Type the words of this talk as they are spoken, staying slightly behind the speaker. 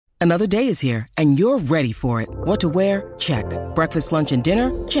Another day is here, and you're ready for it. What to wear? Check. Breakfast, lunch, and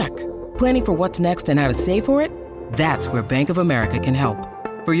dinner? Check. Planning for what's next and how to save for it? That's where Bank of America can help.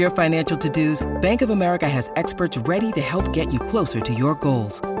 For your financial to-dos, Bank of America has experts ready to help get you closer to your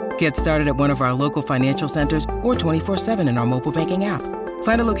goals. Get started at one of our local financial centers or 24/7 in our mobile banking app.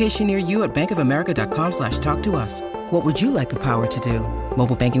 Find a location near you at bankofamerica.com/talktous. What would you like the power to do?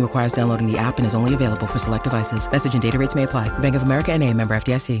 Mobile banking requires downloading the app and is only available for select devices. Message and data rates may apply. Bank of America N.A., member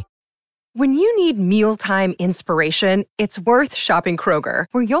FDIC. When you need mealtime inspiration, it's worth shopping Kroger,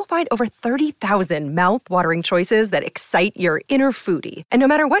 where you'll find over 30,000 mouth-watering choices that excite your inner foodie. And no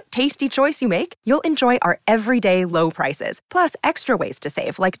matter what tasty choice you make, you'll enjoy our everyday low prices, plus extra ways to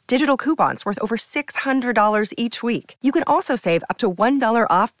save, like digital coupons worth over $600 each week. You can also save up to $1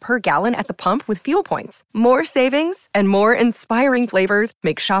 off per gallon at the pump with fuel points. More savings and more inspiring flavors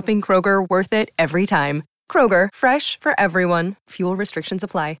make shopping Kroger worth it every time. Kroger, fresh for everyone. Fuel restrictions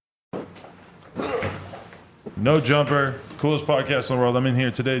apply. No Jumper, coolest podcast in the world. I'm in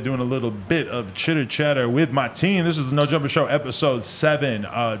here today doing a little bit of chitter chatter with my team. This is the No Jumper Show, episode 7.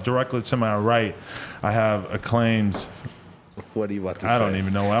 Directly to my right, I have acclaimed. What do you want to say? I don't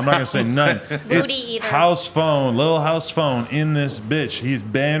even know. I'm not gonna say none. It's House Phone, Little House Phone in this bitch. He's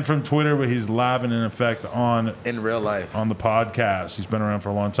banned from Twitter, but he's live and in effect in real life on the podcast. He's been around for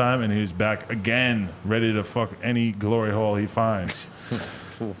a long time, and he's back again, ready to fuck any glory hole he finds.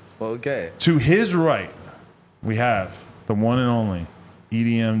 Okay. To his right, we have the one and only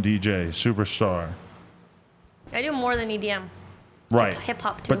EDM DJ superstar. I do more than EDM. Right. Hip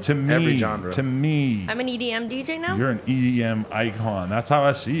hop too. But to me, every genre. To me, I'm an EDM DJ now. You're an EDM icon. That's how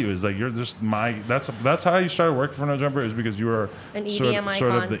I see you. Is like you're just my. That's how you started working for No Jumper. Is because you were an sort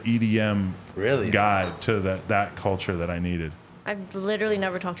EDM of the EDM guide to that culture that I needed. I've literally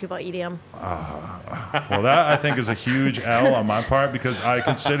never talked to you about EDM. Well, that I think is a huge L on my part because I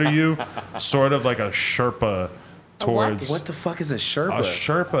consider you sort of like a Sherpa towards. What the fuck is a Sherpa? A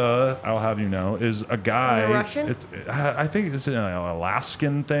Sherpa, I'll have you know, is a guy. Is it Russian? I think it's an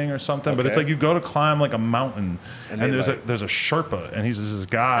Alaskan thing or something, but it's like you go to climb like a mountain, and there's a Sherpa, and he's this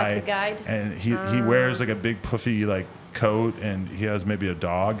guy. That's a guide? And he wears like a big puffy like coat, and he has maybe a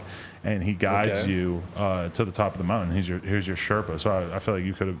dog. And he guides you to the top of the mountain. Here's your Sherpa. So I feel like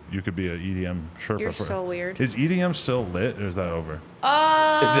you could be an EDM Sherpa. You're so weird. Is EDM still lit, or is that over?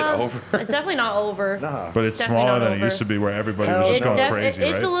 Is it over? It's definitely not over. Nah. But it's smaller than it used to be, where everybody was just going crazy,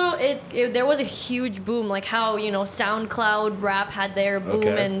 it's right? a little. There was a huge boom, like how SoundCloud rap had their boom,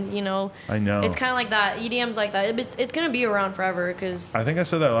 and I know it's kind of like that. EDM's like that. It's gonna be around forever because I think I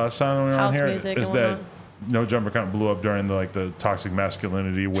said that last time when we were on here. Music is and that whatnot. No Jumper kind of blew up during the toxic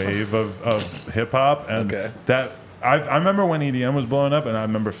masculinity wave of hip hop, and that I remember when EDM was blowing up, and I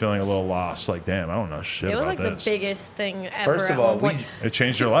remember feeling a little lost. Like, damn, I don't know shit about this. It was like the biggest thing ever. First of all, it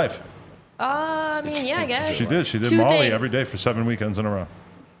changed your life. I mean, yeah, I guess She did. She did Two Molly things. every day for 7 weekends in a row.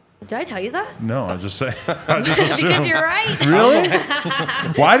 Did I tell you that? No, I just say. I just assumed. Because you're right. Really?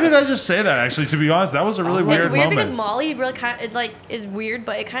 Why did I just say that? Actually, to be honest, that was a really weird It's weird moment. because Molly really kind of is weird,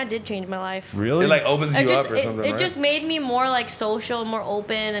 but it kind of did change my life. Really? It like opens you up or something, It right? just made me more like social, more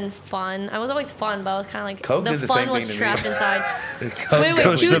open and fun. I was always fun, but I was kind of like Coke did the the fun same was thing to trapped me. inside. Coach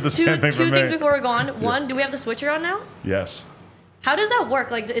Wait, did the same thing for two me. things before we're gone. One, do we have the switcher on now? Yes. How does that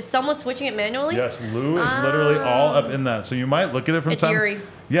work? Like, is someone switching it manually? Yes, Lou is literally all up in that. So you might look at it from It's time. Yuri.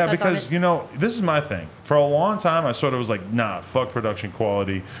 Yeah, That's on because it. this is my thing. For a long time, I sort of was like, nah, fuck production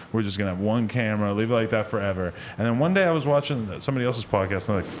quality. We're just gonna have one camera, leave it like that forever. And then one day I was watching somebody else's podcast,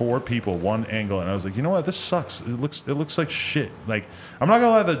 and like 4 people, one angle, and I was like, you know what? This sucks. It looks like shit. Like, I'm not gonna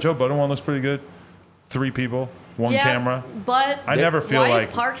lie, the Joe Budden one looks pretty good. 3 people, one camera. But I never feel why like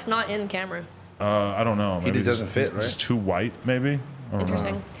is Parks not in camera? I don't know. Maybe just doesn't fit, right? It's too white, maybe. I don't know.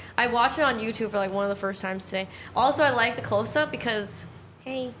 Interesting. I watched it on YouTube for like one of the first times today. Also, I like the close up because,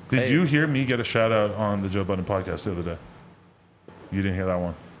 hey. Did you hear me get a shout out on the Joe Budden podcast the other day? You didn't hear that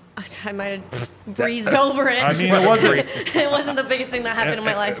one? I might have breezed over it. I mean, it wasn't. It wasn't the biggest thing that happened in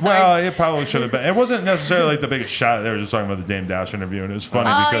my life. Sorry. Well, it probably should have been. It wasn't necessarily like the biggest shot. They were just talking about the Dame Dash interview, and it was funny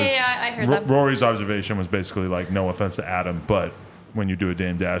because I heard that. Rory's observation was basically like, no offense to Adam, but when you do a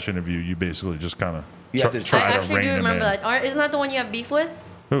Dame Dash interview, you basically just kind of try I to actually rein do him remember in. that. Isn't that the one you have beef with?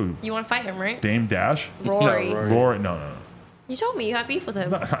 Who? You want to fight him, right? Dame Dash? Rory. No, Rory? No. You told me you have beef with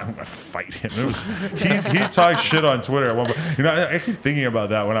him. I'm gonna fight him. It was he talked shit on Twitter at one point. I keep thinking about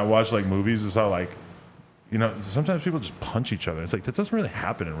that when I watch like movies. Is how like, sometimes people just punch each other. It's like that doesn't really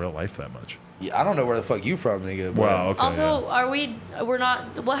happen in real life that much. Yeah, I don't know where the fuck you from, nigga. Well, okay. Also, yeah. we're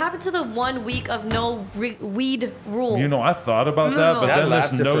not. What happened to the 1 week of no weed rule? I thought about that, but That then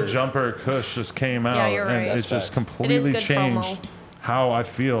this lasted No for- Jumper Kush just came out, Yeah, you're right. and That's it just facts. completely good changed. promo. how I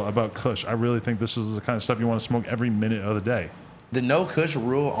feel about Kush. I really think this is the kind of stuff you want to smoke every minute of the day. The no Kush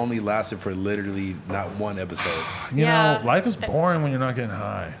rule only lasted for literally not one episode. You know, life is boring when you're not getting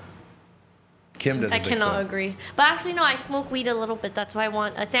high. Kim doesn't I think cannot so. agree. But actually, no, I smoke weed a little bit. That's why I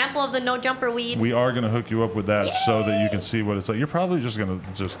want a sample of the no jumper weed. We are going to hook you up with that so that you can see what it's like. You're probably just going to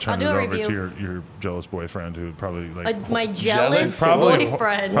just turn it I'll do a over to review. your jealous boyfriend who probably like My jealous probably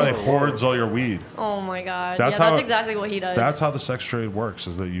boyfriend. hoards all your weed. Oh my god. That's That's how- exactly what he does. That's how the sex trade works,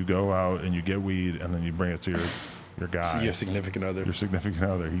 is that you go out and you get weed and then you bring it to your guy. See your significant other. Your significant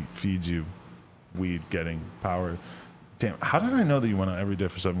other. He feeds you weed getting power. Damn, how did I know that you went out every day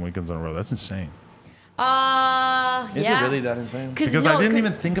for 7 weekends in a row? That's insane. Is yeah. it really that insane? Because I didn't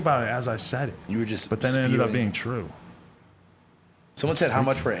even think about it as I said it. You were just But then it ended up spewing. being true. Someone said how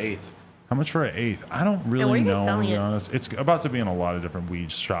much for an eighth? How much for an eighth? I don't where really are you know, to selling be it? honest. It's about to be in a lot of different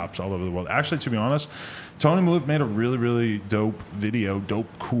weed shops all over the world. Actually, to be honest, Tony Maloof made a really, really dope,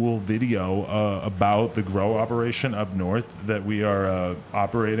 cool video about the grow operation up north that we are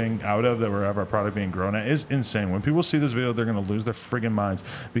operating out of, that we have our product being grown at. It's insane. When people see this video, they're going to lose their friggin' minds,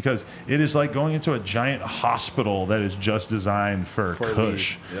 because it is like going into a giant hospital that is just designed for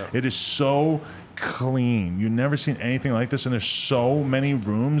Kush. weed. Yeah. It is so clean. You've never seen anything like this, and there's so many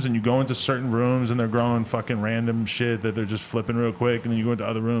rooms, and you go into certain rooms and they're growing fucking random shit that they're just flipping real quick, and then you go into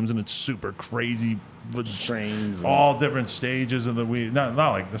other rooms and it's super crazy Strains. all different stages of the weed. Not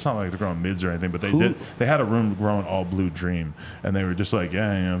like it's not like they're growing mids or anything, but they had a room growing all Blue Dream, and they were just like,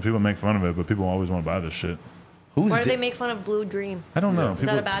 yeah, you know, people make fun of it, but people always want to buy this shit. Why do they make fun of Blue Dream? I don't know. Is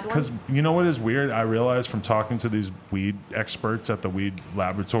that a bad one? Because you know what is weird? I realized from talking to these weed experts at the weed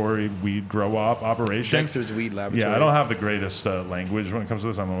laboratory, weed grow op operation. Dexter's Weed Laboratory. Yeah, I don't have the greatest language when it comes to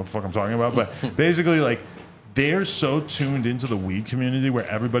this. I don't know what the fuck I'm talking about. But basically, like, they're so tuned into the weed community where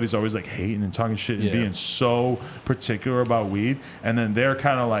everybody's always like hating and talking shit and being so particular about weed. And then they're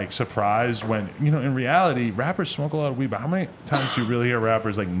kind of like surprised when, you know, in reality, rappers smoke a lot of weed. But how many times do you really hear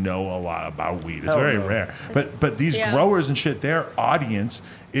rappers like know a lot about weed? It's Hell very no. rare. But these growers and shit, their audience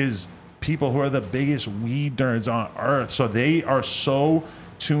is people who are the biggest weed nerds on earth. So they are so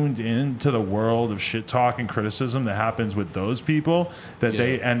tuned in to the world of shit talk and criticism that happens with those people that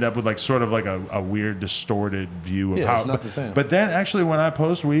they end up with like sort of like a weird distorted view of how it's not the same. But then actually when I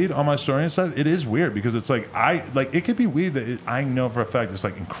post weed on my story and stuff, it is weird because it's like it could be weed that I know for a fact it's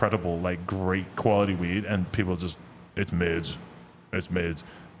like incredible, like great quality weed, and people just it's mids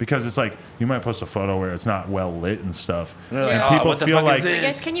because it's like you might post a photo where it's not well lit and stuff, and people what the feel fuck like is I this?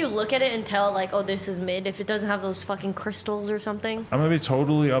 guess, can you look at it and tell, like, oh, this is mid if it doesn't have those fucking crystals or something? I'm gonna be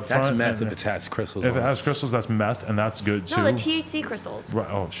totally upfront. That's meth and if it has crystals. If on it has crystals, that's meth, and that's good too. No, the THC crystals. Right.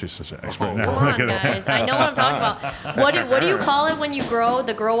 Oh, she's such an expert now. Come on, Look at that. guys. I know what I'm talking about. What do you call it when you grow,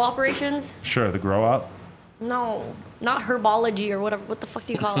 the grow operations? Sure, the grow up. No, not herbology or whatever. What the fuck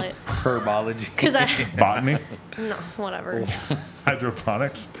do you call it? Herbology. Because Botany, no, whatever.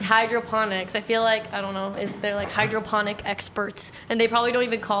 hydroponics. Hydroponics. I feel like, I don't know, they're like hydroponic experts, and they probably don't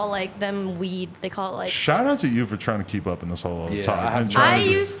even call like them weed. They call it like. Shout out to you for trying to keep up in this whole Yeah, talk. I have- and trying I to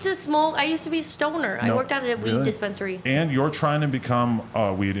used to smoke. I used to be a stoner. I No, worked at a weed really? dispensary. And you're trying to become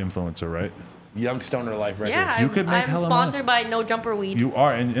a weed influencer, right? Young Stoner Life Records. Yeah, You could make I'm hella sponsored by No Jumper Weed. You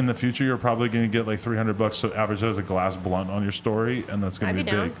are, and in the future, you're probably going to get like $300 to advertise a glass blunt on your story, and that's going to I'd be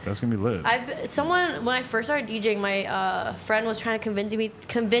be big. down. That's going to be lit. Someone when I first started DJing, my friend was trying to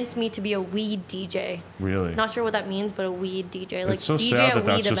convince me to be a weed DJ. Really? Not sure what that means, but a weed DJ. Like It's so DJ sad at that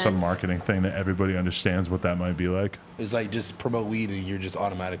that's weed just events. a marketing thing that everybody understands what that might be like. It's like just promote weed and you're just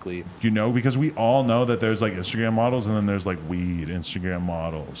automatically. You know, because we all know that there's like Instagram models and then there's like weed Instagram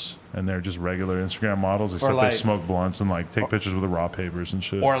models, and they're just regular Instagram models, except like- they smoke blunts and like take pictures with the raw papers and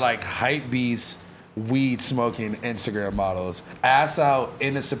shit. Or like hype beast weed smoking Instagram models. Ass out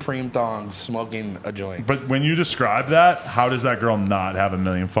in a Supreme thongs smoking a joint. But when you describe that, how does that girl not have 1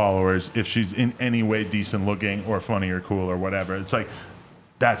 million followers if she's in any way decent looking or funny or cool or whatever? It's like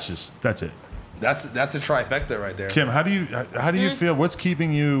that's it. That's a trifecta right there. Kim, how do you feel? What's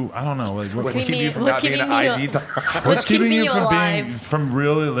keeping you? I don't know. Like, What's keeping keeping me- you from what's not being keeping an me IG thought? what's keeping you from alive? from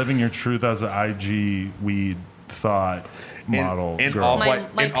really living your truth as an IG weed thought model in girl?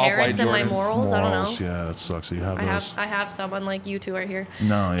 off-white- My in off-white parents and my Jordans. morals. I don't know. Yeah, that sucks. that You have I those. have someone like you two right here.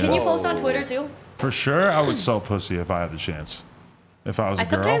 No, yeah. Can you post on Twitter too? For sure, I would sell pussy if I had the chance. If I was a I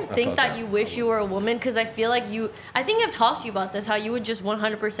girl. sometimes think felt that that. you wish you were a woman because I feel like I think I've talked to you about this, how you would just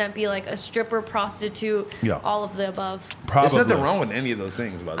 100% be like a stripper, prostitute, Yeah. all of the above. Probably. There's nothing wrong with any of those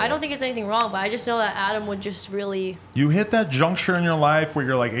things, by the way. I don't think it's anything wrong, but I just know that Adam would just really. You hit that juncture in your life where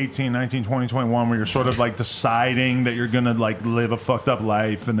you're like 18, 19, 20, 21, where you're sort of like deciding that you're going to like live a fucked up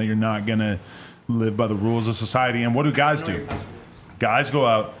life and that you're not going to live by the rules of society. And what do guys do? Guys go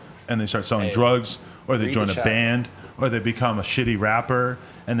out and they start selling drugs, or they read join the a chat. band, or they become a shitty rapper,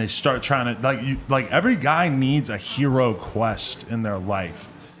 and they start trying to like every guy needs a hero quest in their life,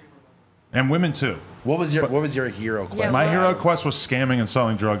 and women too. What was your hero quest? Yeah, My Wow. hero quest was scamming and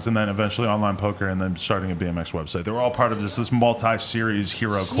selling drugs, and then eventually online poker, and then starting a BMX website. They were all part of just this multi-series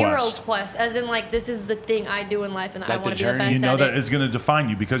hero quest. quest, as in like this is the thing I do in life, and I Like the want to be the journey. best You know at that it. is going to define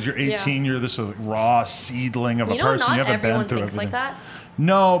you because you're 18. You're this raw seedling of a You know, person. not You haven't everyone been through thinks everything. like that.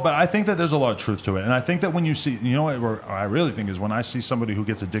 No, but I think that there's a lot of truth to it, and I think that when you see, you know what I really think is when I see somebody who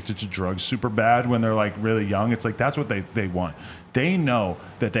gets addicted to drugs super bad when they're like really young, it's like that's what they want. They know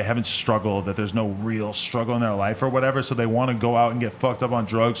that they haven't struggled, that there's no real struggle in their life or whatever, so they want to go out and get fucked up on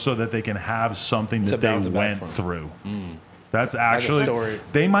drugs so that they can have something To that they bounce it back went from. through. That's actually, story.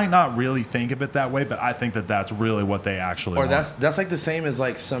 they might not really think of it that way, but I think that that's really what they actually Or want. that's like the same as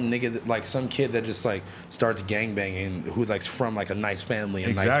like some nigga, like some kid that just like starts gangbanging who like from like a nice family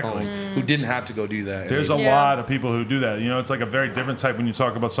and Exactly. nice home who didn't have to go do that. and There's they a just- Yeah. lot of people who do that. You know, it's like a very different type when you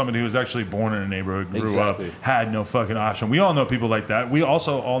talk about somebody who was actually born in a neighborhood, grew Exactly. up, had no fucking option. We all know people like that. We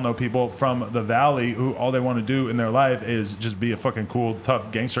also all know people from the valley who all they want to do in their life is just be a fucking cool,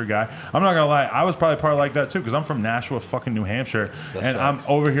 tough gangster guy. I'm not gonna lie, I was probably part of like that too because I'm from Nashua, fucking New Hampshire, and facts. I'm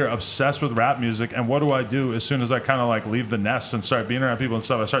over here obsessed with rap music. And what do I do as soon as I kind of like leave the nest and start being around people and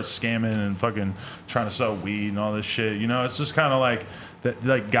stuff? I start scamming and fucking trying to sell weed and all this shit. You know, it's just kind of like that.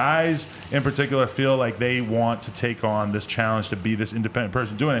 Like guys in particular feel like they want to take on this challenge to be this independent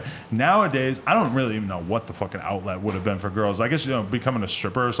person doing it. Nowadays, I don't really even know what the fucking outlet would have been for girls. I guess becoming a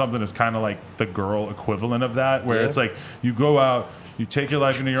stripper or something is kind of like the girl equivalent of that, where Yeah. it's like you go out. You take your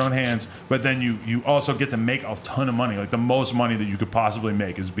life into your own hands, but then you also get to make a ton of money. Like the most money that you could possibly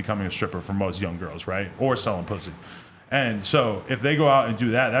make is becoming a stripper for most young girls, right? Or selling pussy. And so if they go out and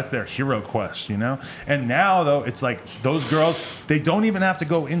do that, that's their hero quest, you know? And now though, it's like those girls, they don't even have to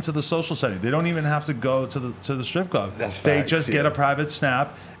go into the social setting. They don't even have to go to the strip club. That's they facts, just yeah. get a private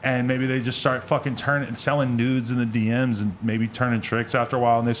snap and maybe they just start fucking turning and selling nudes in the DMs and maybe turning tricks after a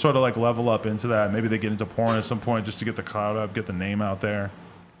while. And they sort of like level up into that. Maybe they get into porn at some point just to get the clout up, get the name out there.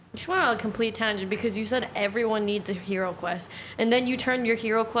 You just went on a complete tangent because you said everyone needs a hero quest, and then you turned your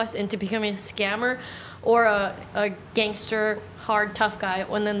hero quest into becoming a scammer or a gangster, hard, tough guy,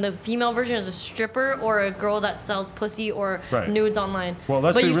 and then the female version is a stripper or a girl that sells pussy or Right. nudes online. Well,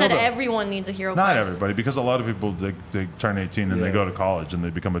 let's but be you real, said though. everyone needs a hero Not quest. everybody, because a lot of people, they turn 18 and they Yeah. go to college and they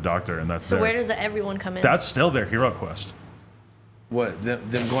become a doctor and that's So their, where does the everyone come in? that's still their hero quest. What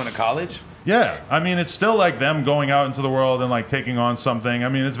them going to college? Yeah, I mean, it's still like them going out into the world and like taking on something. I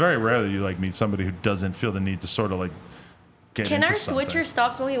mean, it's very rare that you like meet somebody who doesn't feel the need to sort of like get Can into our something. switcher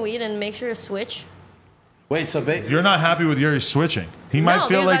stop smoking weed and make sure to switch? Wait, so You're not happy with Yuri switching. He might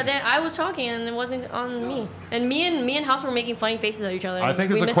feel because like. I was talking and it wasn't on me. And me and House were making funny faces at each other. I think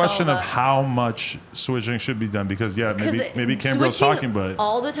We it's a missed all question of that. how much switching should be done because Because maybe Cambrill's switching talking, but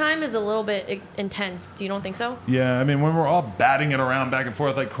all the time is a little bit intense. Do you don't think so? yeah, I mean, when we're all batting it around back and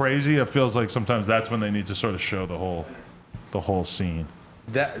forth like crazy, it feels like sometimes that's when they need to sort of show the whole scene.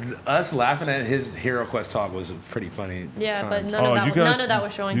 that us laughing at his hero quest talk was pretty funny. Yeah, but times. none of that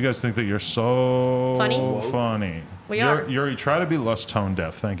was showing. You guys think that you're so Funny? funny. We are. Yuri, try to be less tone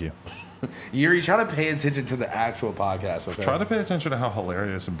deaf. Thank you. Yuri, try to pay attention to the actual podcast. Okay. Try to pay attention to how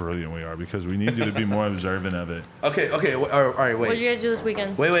hilarious and brilliant we are because we need you to be more observant of it. Okay. All right. What did you Wait. guys do this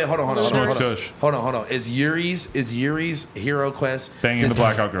weekend? Wait. Hold on. Smoke Kush. Hold on. Is Yuri's hero quest Banging the his-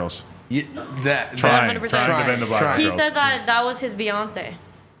 blackout girls. That Trying 100%. to bend the blackout He girls. said that was his Beyonce.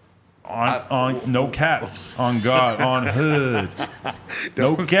 On no cap. On God. On hood.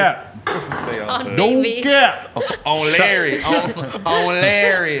 No cap. On No baby. cap. on Larry. on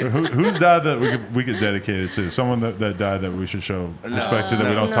Larry. Who's died that we could dedicate it to? Someone that died that we should show respect to that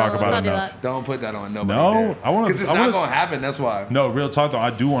we don't No, talk let's about not do enough. that. Don't put that on nobody. No, I wanna- Because it's I not wanna- gonna happen. That's why. No, real talk though. I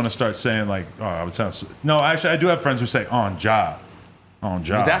do want to start saying like, oh, I would sound. No, actually, I do have friends who say on job, on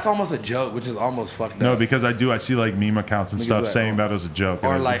job. But that's almost a joke, which is almost fucked up. no, because I see like meme accounts and Niggas stuff be like, saying oh. that as a joke,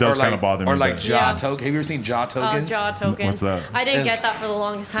 Or and like, it does or like, kind of bother me. or like but- jaw Yeah. token. Have you ever seen jaw tokens? Jaw tokens. What's that? I didn't It's- get that for the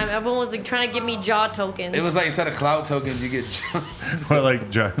longest time. Everyone was like trying to give me jaw tokens. It was like instead of clout tokens, you get. But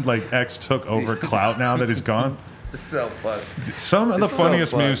like X took over clout now that he's gone. so fucked. Some of the It's so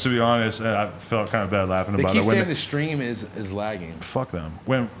funniest fucked. memes, to be honest, and I felt kind of bad laughing They about keep it. When saying the stream is lagging. fuck them.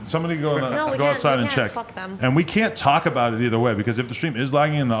 When somebody go No, we go can't- outside we and can't check, fuck them. and we can't talk about it either way because if the stream is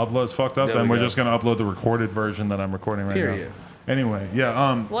lagging and the upload's fucked up, There then we we're go. just gonna upload the recorded version that I'm recording right Period. now. Anyway,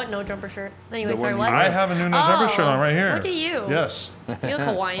 yeah. What no jumper shirt? Anyway, The sorry, one what? you I have a new No Jumper shirt on right here. Look at you. Yes. You look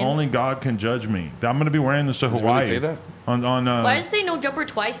Hawaiian. Only God can judge me. I'm gonna be wearing this to Does it Hawaii. really say that? On Why does it say no jumper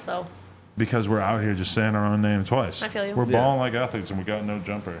twice though? Because we're out here just saying our own name twice. I feel you. We're Yeah. balling like athletes and we got no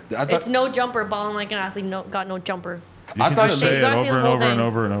jumper. I It's thought, no jumper, balling like an athlete, got no jumper. You I can thought just it- say You it gotta say over the and whole over and thing.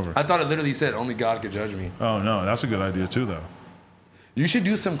 over and over. I thought it literally said only God could judge me. Oh no, that's a good idea too, though. You should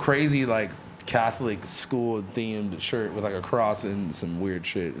do some crazy like Catholic school themed shirt with like a cross and some weird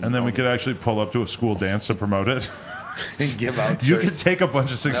shit. And then we could actually pull up to a school dance to promote it. and give out. You shirts. could take a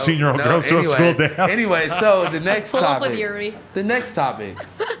bunch of 16-year-old No, girls to a school dance. Anyway, so the next pull up topic. with Yuri. The next topic.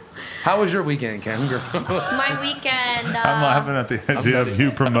 How was your weekend, Cam girl? My weekend. I'm laughing at the idea of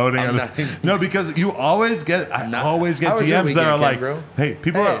you promoting I'm it. No, because you always get, I always get How was your DMs that weekend, are Cam, like, bro? hey,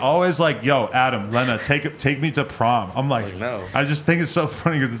 people Hey. are always like, yo, Adam, Lena, take me to prom. I'm like, no. I just think it's so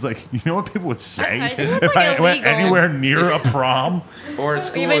funny because it's like, you know what people would say I think that's, if like, I went illegal. anywhere near a prom? Or at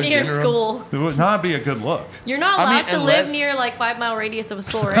school Even in near general? school. It would not be a good look. You're not I allowed mean, to live unless- near like 5 mile radius of a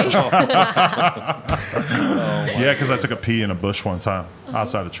school, right? Yeah, because I took a pee in a bush one time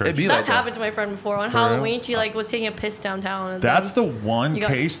outside of church. It'd be That's like that. happened to my friend before. On For real? Halloween, she like was taking a piss downtown. And That's then the one You got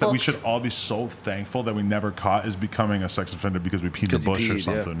case that we booked. should all be so thankful that we never caught is becoming a sex offender because we peed in the 'Cause you bush or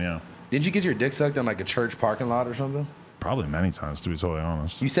peed, yeah. something. Yeah. Didn't you get your dick sucked in like a church parking lot or something? Probably many times, to be totally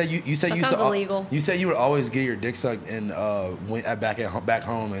honest. You said you said That you used sounds to illegal. You said you would always get your dick sucked in back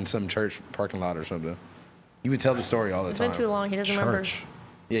home in some church parking lot or something. You would tell the story all the it's time. been too long. He doesn't remember. Church.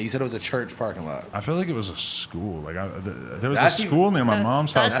 Yeah, you said it was a church parking lot. I feel like it was a school. Like there was That's a even- school near my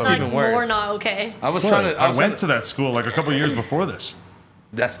mom's house. That's That's like even worse. more not okay. I was trying to. I went to that school like a couple years before this.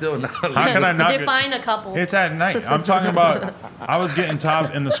 That's still not. How can I not? Define a couple. It's at night. I'm talking about. I was getting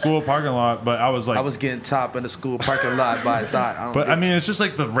top in the school parking lot, but I was like. I was getting top in the school parking lot by a thought. But I mean, it's just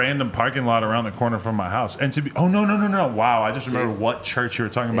like the random parking lot around the corner from my house. And to be, oh no. Wow, I just remember what church you were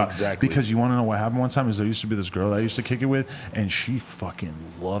talking about. Exactly. Because you want to know what happened one time is there used to be this girl that I used to kick it with, and she fucking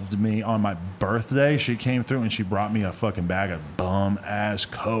loved me. On my birthday, she came through and she brought me a fucking bag of bum ass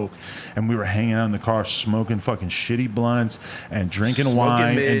Coke, and we were hanging out in the car smoking fucking shitty blunts and drinking Smoking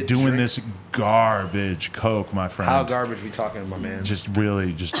wine mid, and doing drink- this garbage Coke, my friend. How garbage we talking, my man? Just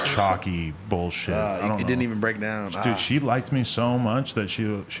really just chalky bullshit. I it don't didn't know. even break down. Dude, she liked me so much that she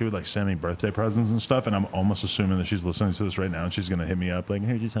would like send me birthday presents and stuff, and I'm almost assuming that she's listening to this right now and she's gonna hit me up like,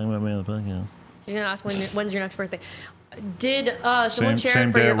 "Hey, you talking about me on the podcast?" She's gonna ask when's your next birthday. Did someone share Same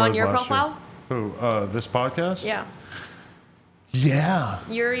it for day your, it on was your last year. profile? Who? This podcast? Yeah, Yeah.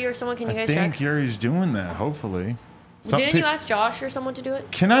 Yuri or someone. Can you I guys think check? Yuri's doing that. Hopefully. Some Didn't pe- you ask Josh or someone to do it?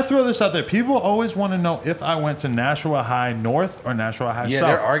 Can I throw this out there? People always want to know if I went to Nashua High North or Nashua High yeah, South.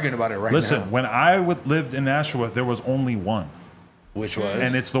 they're arguing about it right Listen, now. when I lived in Nashua, there was only one. Which was?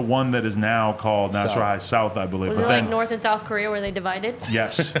 And it's the one that is now called Nashua South. High South, I believe. Was But it then, like North and South Korea where they divided?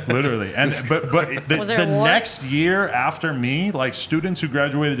 yes, literally. And but the, Was there a the war? next year after me, like students who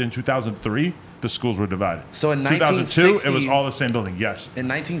graduated in 2003, the schools were divided. So in 2002, it was 1960 all the same building. Yes. In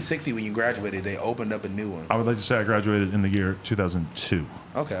 1960, when you graduated, they opened up a new one. I would like to say I graduated in the year 2002.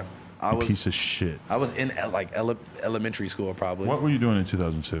 Okay. Piece of shit. I was in elementary school probably. What were you doing in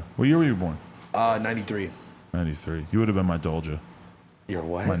 2002? What year were you born? 93. 93. You would have been my Dolja. You're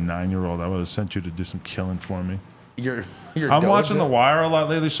what? My 9-year-old. I would have sent you to do some killing for me. You're I'm watching Doja? The Wire a lot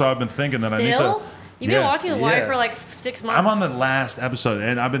lately, so I've been thinking that I need to. Still? You've been Yeah. watching The Wire Yeah. for like 6 months. I'm on the last episode,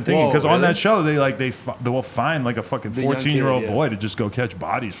 and I've been thinking Whoa, because on really? that show they will find like a fucking The young 14-year-old kid, yeah. boy to just go catch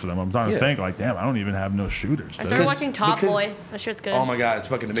bodies for them. I'm trying to Yeah. think like, damn, I don't even have no shooters. I dude. started watching Top because- Boy. That shit's good. Oh my god, it's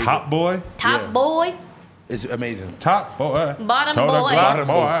fucking amazing. Top boy, Top yeah. Boy. It's amazing. top boy, Bottom Total boy. Glock Bottom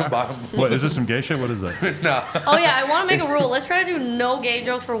boy. Bottom boy. What is this? Some gay shit? What is that? Oh yeah, I want to make a rule. Let's try to do no gay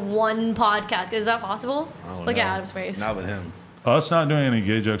jokes for one podcast. Is that possible? I don't Look know. at Adam's face. Not with him. Us not doing any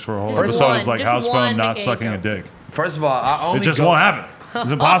gay jokes for a whole Just episode one, is like just house one phone not gay sucking a jokes. dick. First of all, I only It just go, won't happen.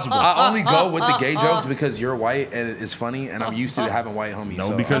 It's impossible. I only go with the gay jokes because you're white and it's funny, and I'm used to having white homies. No,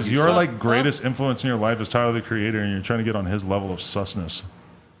 so because I'm used your to it. like greatest influence in your life is Tyler the Creator, and you're trying to get on his level of susness.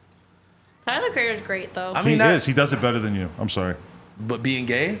 Tyler the Creator's great though. I mean, He that- is. He does it better than you. I'm sorry. But being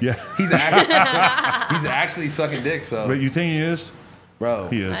gay, Yeah. he's actually, he's actually sucking dick. So, But you think he is? bro,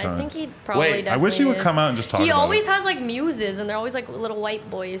 He is. I huh? think he probably Wait, I definitely I wish he would is. come out and just talk He about always it. has like muses, and they're always like little white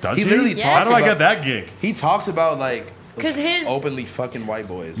boys. Does He he? literally talks How do I about- get that gig? he talks about like 'Cause his- openly fucking white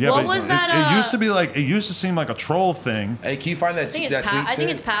boys. Yeah, What but was it, that, it used to be like it used to seem like a troll thing. Hey, can you find that? I think that it's tweet? I think Sid?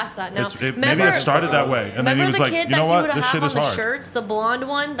 it's past that now. Maybe it started that way, and then he remember was the like, kid you know that what, he would this have shit on is the hard. shirts, the blonde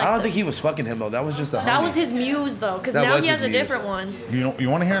one. I don't think he was fucking him though. That was just a. That homie. was his muse though, because That now was he has his a muse. different one. You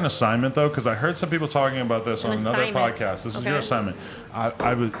want to hear an assignment though? Because I heard some people talking about this An on another assignment. podcast. This is Okay. your assignment.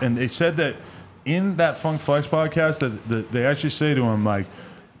 I was, and they said that in that Funk Flex podcast that they actually say to him like,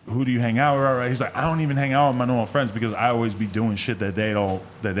 "Who do you hang out with?" Right? He's like, "I don't even hang out with my normal friends because I always be doing shit that they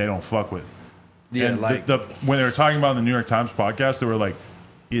don't fuck with." Yeah, and like when they were talking about the New York Times podcast, they were like,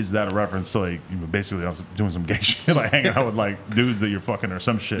 is that a reference to like you basically doing some gay shit, like hanging out with like dudes that you're fucking or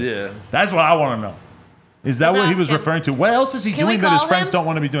some shit? Yeah. That's what I want to know. Is that what he was referring to? What else is he doing that his friends don't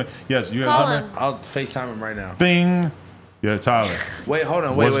want to be doing? Yes, you guys Call number? him. I'll FaceTime him right now. Bing. Yeah, Tyler. Wait, hold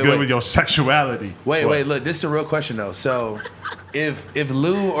on. What's good with your sexuality? Wait, What? look, this is the real question though. So, if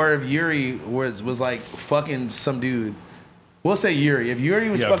Lou or if Yuri was like fucking some dude, we'll say Yuri. If Yuri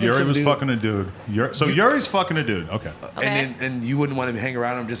was fucking Yuri some was dude, fucking a dude. Yuri's fucking a dude. Okay. and you wouldn't want to hang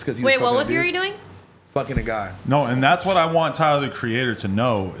around him just because he was Wait, fucking what a was dude? Yuri doing? Fucking a guy. No, and that's what I want Tyler the Creator to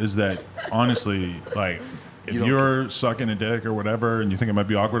know is that honestly, like, if you're sucking a dick or whatever, and you think it might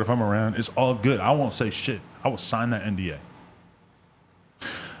be awkward if I'm around, it's all good. I won't say shit. I will sign that NDA.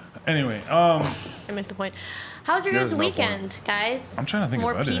 Anyway, I missed the point. How's your guys' There's no weekend, guys? I'm trying to think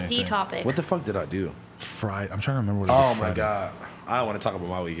more if I did PC anything. topic. What the fuck did I do? Friday. I'm trying to remember what it Oh was. my Friday. god, I don't want to talk about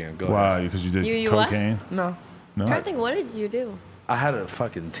my weekend. Go Wow, ahead. because you did You what? cocaine? No, No. I'm trying to think, what did you do? I had a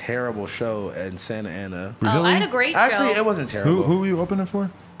fucking terrible show in Santa Ana. Really? Oh, I had a great Actually, show. it wasn't terrible. Who were you opening for?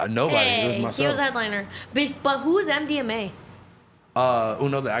 Nobody. Hey, It was myself. he was a headliner. But who was MDMA?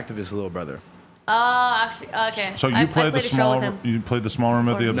 Uno, the activist's little brother. Actually, okay. So you I played the a show small. with him. You played the small room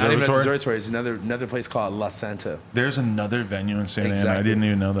at the Not even at the observatory. observatory. It's another place called La Santa. There's another venue in Santa Ana. I Exactly. didn't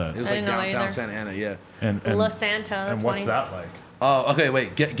even know that. It was I like didn't know downtown either. Santa Ana. Yeah. And La Santa. That's and what's funny. that like? Oh, okay.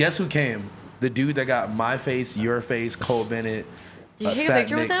 Wait. Guess who came? The dude that got my face, your face, Cole Bennett. Did you take a Fat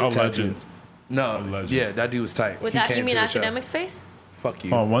picture with Nick him? Oh, tattoo. legend. No. A legend. Yeah, that dude was tight. With He that, came you mean to the show. Academic's face? Fuck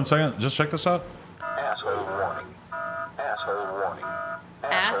you. Hold on 1 second. Just check this out. Asshole warning. Asshole warning.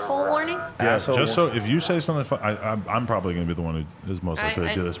 Asshole warning? Yeah, Asshole just so if you say something, I'm probably going to be the one who is most likely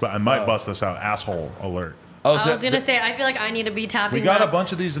to do this, but I might bust this out. Asshole alert. Oh, I was gonna say, I feel like I need to be tapping. We got that. a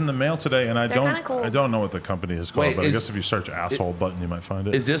bunch of these in the mail today, and I They're kinda cool. don't know what the company is called, Wait, but I is- guess if you search asshole button, you might find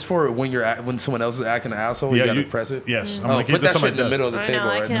it. Is this for when someone else is acting an asshole? Yeah, you gotta you- press it. yes, I'm Oh, gonna keep put this that on my shit in the desk. middle of the I table know.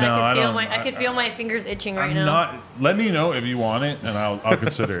 I right can, now. No, I don't- I can feel my fingers itching right I'm now. not. Let me know if you want it, and I'll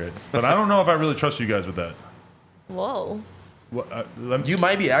consider it. But I don't know if I really trust you guys with that. Whoa. You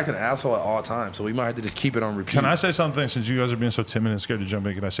might be acting an asshole at all times, so we might have to just keep it on repeat. Can I say something since you guys are being so timid and scared to jump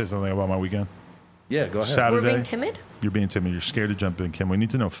in? Can I say something about my weekend? Yeah, go ahead. Saturday. We're being timid? You're being timid. You're scared to jump in, Kim. We need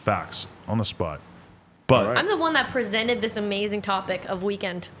to know facts on the spot. But All right. I'm the one that presented this amazing topic of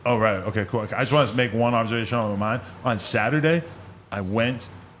weekend. oh right, okay, cool. I just want to make one observation on mine. On Saturday, I went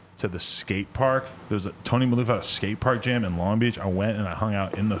to the skate park. There's a Tony Maloof had a skate park jam in Long Beach. I went and I hung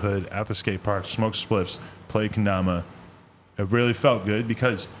out in the hood at the skate park, smoked spliffs, played kendama. It really felt good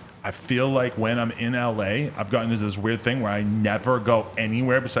because I feel like when I'm in LA, I've gotten into this weird thing where I never go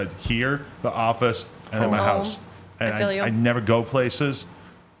anywhere besides here, the office, and then my Home. house. And I feel you. I never go places.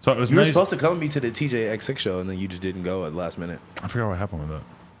 So it was You were nice. supposed to come with me to the TJX6 show, and then you just didn't go at the last minute. I forgot what happened with that.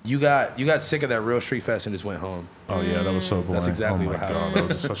 You got sick of that real street fest and just went home. Oh yeah, that was so boring. exactly oh my what happened. God, that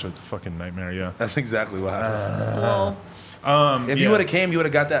was such a fucking nightmare. Yeah. That's exactly what happened. Whoa. If you would have came, you would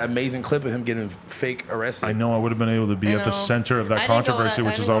have got that amazing clip of him getting fake arrested. I know I would have been able to be I at the know. center of that I didn't go controversy, that- I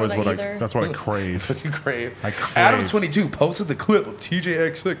which is didn't go always that what either. that's what I crave. That's what you crave. I crave. Adam22 posted the clip of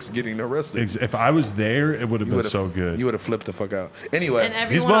TJX6 getting arrested. If I was there, it would have You been would've- so good. You would have flipped the fuck out. Anyway, And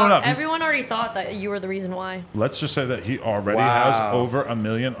everyone, blowing up. He's- everyone already thought that you were the reason why. Let's just say that he already Wow. has over 1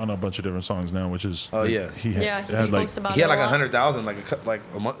 million on a bunch of different songs now, which is Oh, yeah. he had, Yeah, he had like posts about he had it like a lot. 100,000 like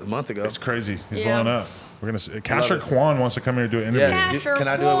a month ago. it's crazy. He's Yeah. blowing up. We're gonna see. Casher it. Kwan wants to come here and do an interview. Yes. Cash or Can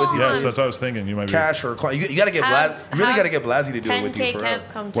I do it with you? Quan? Yes, that's what I was thinking. You might be. Cash or Quan. You got to get Blas. You really got to get Blasey to do it with you 10K for real. camp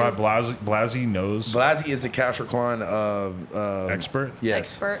come Why to. Blasey knows Blasey is the Cash or Quan of expert. Yes.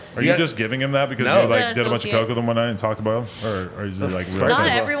 Expert. Are You you got- just giving him that because No. you He's like an did a bunch of associate. coke with him one night and talked about him, or is he like real? Not First of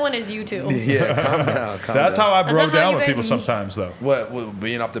all- everyone is you two. Yeah, calm down. Calm That's down. how I That's broke not how down you with guys people meet. sometimes, though. What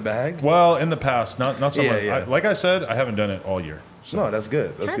being off the bag? Well, in the past, not so Yeah, much. yeah. Like I said, I haven't done it all year. So No, that's good.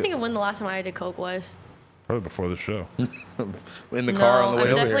 I'm That's trying to good. think of when the last time I did coke was. probably before the show. In the car on the way I'm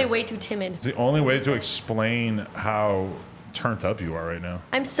over definitely here. way too timid. It's the only way to explain how turned up you are right now.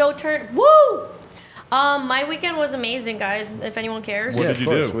 I'm so turned. Woo! My weekend was amazing, guys. If anyone cares. What Yeah, did of you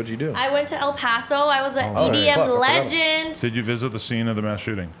course. do? What'd you do? I went to El Paso. I was an Oh, EDM fuck, I forgot. legend. Did you visit the scene of the mass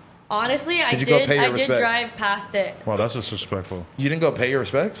shooting? Honestly, I Did you go did. pay your I did respects? drive past it. Wow, that's disrespectful. You didn't go pay your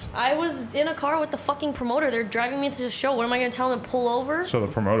respects? I was in a car with the fucking promoter. They're driving me to the show. What am I gonna tell them to pull over? So the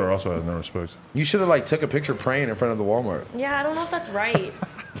promoter also has no respect. You should have like took a picture praying in front of the Walmart. Yeah, I don't know if that's right.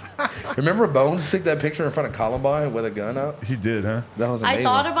 Remember Bones took that picture in front of Columbine with a gun out? He did, huh? That was I amazing.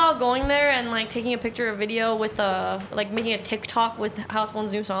 thought about going there and like taking a picture or video with like making a TikTok with House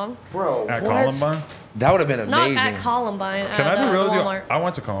One's new song. Bro, At what? Columbine? That would have been Not amazing. at Columbine. Can at, I be real with you? Walmart. I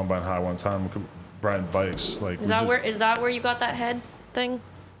went to Columbine High one time, riding bikes. Like, Is that where you got that head thing?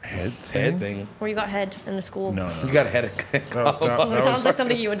 Head thing. Where you got head in the school. No. You got head at Columbine. That sounds like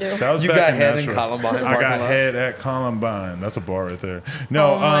something you would do. That was You back got in head in Nashville. Columbine I parking got lot? head at Columbine. That's a bar right there.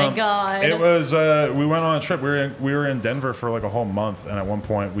 No, Oh my God. It was. We went on a trip. We were in Denver for like a whole month, and at one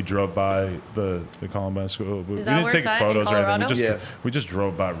point we drove by the Columbine school. We Is that didn't where take it's at, in photos or anything. Colorado? We just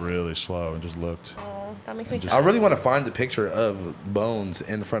drove by really slow and just looked. Oh, that makes me sad. I really want to find the picture of Bones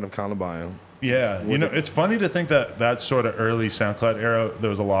in front of Columbine. Yeah, you know, it's funny to think that sort of early SoundCloud era, there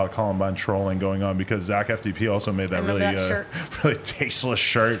was a lot of Columbine trolling going on because Zach FTP also made that really, remember that shirt. really tasteless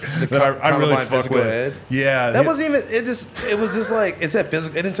shirt that I really Columbine fuck physical with. ed? Yeah, That wasn't even. It was just like it said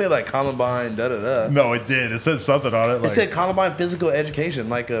physical. It didn't say like Columbine da da da. No, it did. It said something on it. It Like, said Columbine physical education,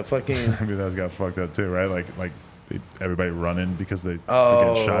 like a fucking. maybe that's got fucked up too, right? Like everybody running because they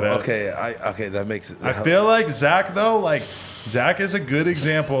Oh, get shot at. okay, that makes it. I feel like Zach though, like Zach is a good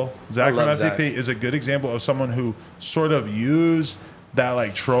example. Zach from love FTP Zach. is a good example of someone who sort of used that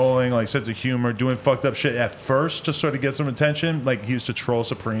like trolling, like sense of humor, doing fucked up shit at first to sort of get some attention. Like he used to troll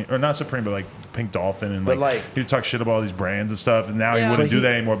Supreme, or not Supreme, but like Pink Dolphin, and But, like like- he would talk shit about all these brands and stuff. And now he Yeah. wouldn't But do he-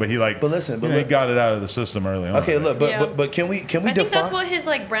 that anymore. But he like, but listen, you but know, he look- got it out of the system early on. Okay, look, Yeah. but can we I think define? that's what his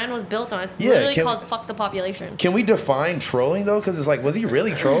like brand was built on. It's Yeah, literally can- called "fuck the population." Can we define trolling though? Because it's like, was he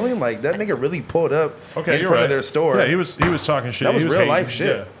really trolling? Like that nigga really pulled up Okay, in you're front right. of their store. Yeah, he was talking shit. That was He real hating. life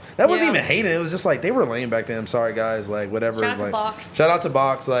shit. Yeah. That wasn't Yeah. even hating. It was just like they were lame back then. I'm sorry, guys. Like whatever. Shout out to like, Box. Shout out to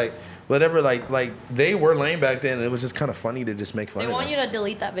Box. Like whatever. Like they were lame back then. It was just kind of funny to just make fun They of want them. you to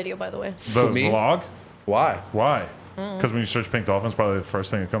delete that video, by the way. The me? vlog? Why? Why? Mm. Because when you search Pink Dolphins, probably the first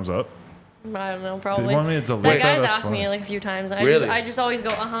thing that comes up. I don't know, probably. want me to delete that that? guy's That's asked me funny. like a few times. Really? I just always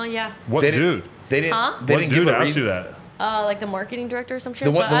go, yeah. What They dude? didn't. They didn't. Huh? They What didn't dude give a asked reason. you that? Like the marketing director or some shit.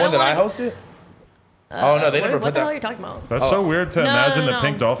 The one, but the I one don't that I wanna- hosted. Oh no, they never What put the hell are that. you talking about? That's so weird to imagine the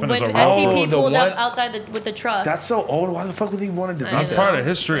Pink Dolphin when is a FTP real. Oh, the pulled up one- outside with the truck. That's so old. Why the fuck would he want to do I That's know. part of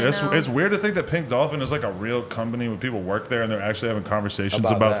history. I It's, know. it's weird to think that Pink Dolphin is like a real company when people work there and they're actually having conversations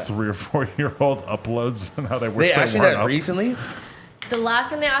About about that. 3 or 4 year old uploads and how they wish They they asked you weren't that up. recently. The last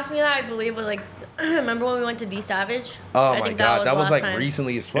time they asked me that, I believe, was like, remember when we went to D Savage? Oh I my think god, that was the like last time.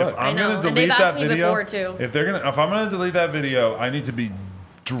 recently as If fuck. I'm know, gonna and delete they've that asked me video, before, too. if I'm gonna delete that video, I need to be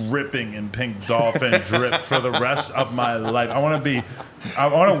dripping in Pink Dolphin drip for the rest of my life. I want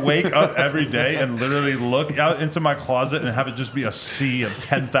to wake up every day and literally look out into my closet and have it just be a sea of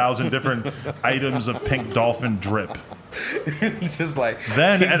 10,000 different items of Pink Dolphin drip. Just like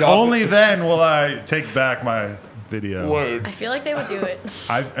Then Pink and Dolphin. only then will I take back my video. Word. I feel like they would do it.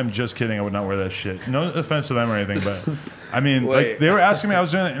 I am just kidding. I would not wear that shit. No offense to them or anything, but I mean, Wait. like they were asking me. I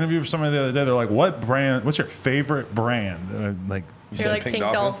was doing an interview for somebody the other day. They're like, "What brand? What's your favorite brand?" And I'm like, You're like Pink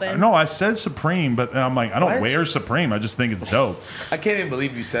Dolphin. no, I said Supreme, but I'm like, I don't What? wear Supreme. I just think it's dope. I can't even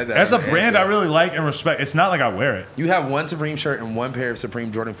believe you said that. As a in the brand, answer. I really like and respect. It's not like I wear it. You have one Supreme shirt and one pair of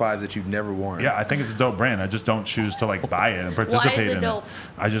Supreme Jordan 5s that you've never worn. Yeah, I think it's a dope brand. I just don't choose to like buy it and participate it in dope? it.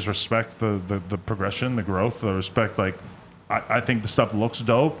 I just respect the progression, the growth, the respect. Like, I think the stuff looks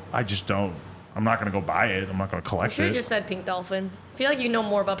dope. I just don't. I'm not gonna go buy it. I'm not gonna You collect should have it. just said Pink Dolphin. I feel like you know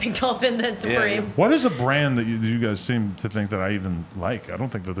more about Pink Dolphin than Supreme. What is a brand that you guys seem to think that I even like? I don't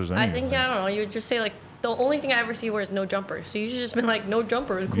think that there's any. I think, I don't know, you would just say like, the only thing I ever see wears No Jumper. So you should just been like, No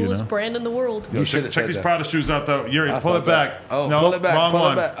Jumper, the coolest know? brand in the world. Yo, You should check, have check said these that. Prada shoes out though. Yuri, I pull it fucked back. up. Oh, no, pull it back, wrong pull it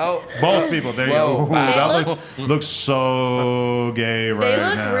one. back. Oh, Both people. There you whoa, go. Ooh, wow. that looks so gay right They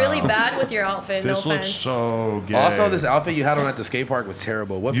now. look really bad with your outfit, This no looks offense. so gay. Also, this outfit you had on at the skate park was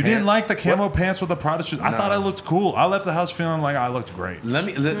terrible. What You pants? didn't like the camo pants with the Prada shoes? I No. thought I looked cool. I left the house feeling like I looked great. Let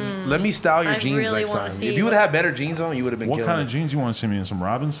me style your I jeans really next wanna time. see If you would what- have had better jeans on, you would have been What killing kind of it. jeans you want to see me in? Some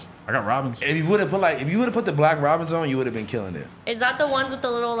Robins? I got Robins. If you would have put the black Robins on, you would have been killing it. Is that the ones with the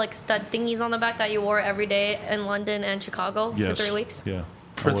little like stud thingies on the back that you wore every day in London and Chicago Yes. for 3 weeks? Yeah.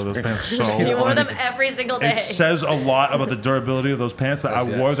 I wore those pants so You wore hard. them every single day. It says a lot about the durability of those pants that I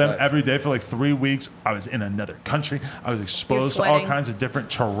That's- wore yeah, them facts. every day for like 3 weeks. I was in another country. I was exposed to all sweating. kinds of different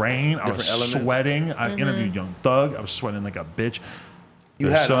terrain. I was Different elements. sweating. I interviewed Young Thug. I was sweating like a bitch. You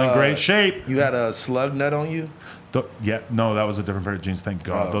They're had, still in great shape. You had a slug nut on you. No, that was a different pair of jeans. Thank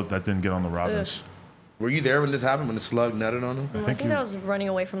God. Oh. That didn't get on the Robins. Were you there when this happened? When the slug nutted on him? I think I was running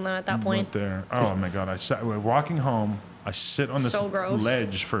away from that at that point. Went there. Oh my God! We're walking home. I sit on this So gross.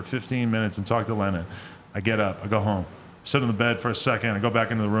 ledge for 15 minutes and talk to Lennon. I get up. I go home. Sit on the bed for a second. I go back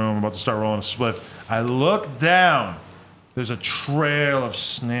into the room. I'm about to start rolling a split. I look down. There's a trail of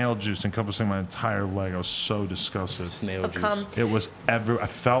snail juice encompassing my entire leg. I was so disgusted. Snail Of juice. cum. It was I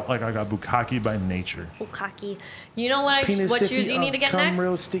felt like I got bukkake by nature. Oh, cocky. You know what? Penis What stiffy shoes you need to get cum next?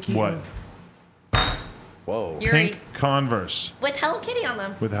 real sticky. What? Whoa. Yuri. Pink Converse With Hello Kitty on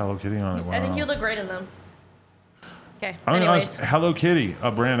them. with Hello Kitty on it. Wow. I think you look great in them. Okay. I mean, Anyways, Hello Kitty, a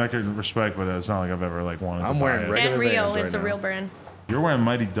brand I could respect, but it's not like I've ever like wanted. I'm to wearing buy it. regular Sanrio Vans is right the now. real brand. You're wearing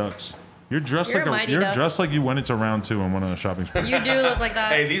Mighty Ducks. You're dressed You're a Mighty Duck. dressed like you went into round 2 and went on a shopping spree. You do look like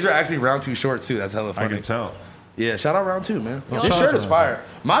that. Hey, these are actually round 2 shorts too. That's hella I funny. can tell. Yeah, shout out round 2, man. Yo. This Shout shirt out is to fire.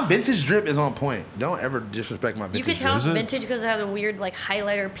 My vintage drip is on point. Don't ever disrespect my You vintage could tell drip. it's Is it? vintage because it has a weird like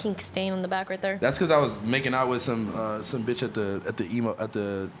highlighter pink stain on the back right there. That's because I was making out with some bitch at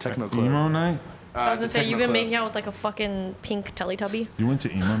the techno club. Emo night? I was the gonna say techno you've been club. making out with like a fucking pink Teletubby. You went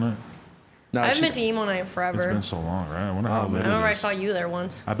to emo night? No, I haven't she- been to emo night It's forever. been so long, right? I wonder how man. lit I remember it I is. saw you there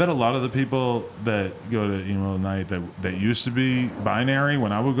once. I bet a lot of the people that go to emo night that used to be binary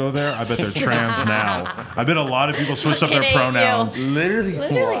when I would go there, I bet they're trans now. I bet a lot of people switched up their Fucking hate you. pronouns. literally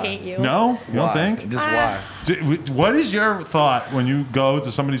Literally hate you. No? You don't Why? think? Just Ah. why? What is your thought when you go